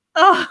other.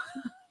 Oh.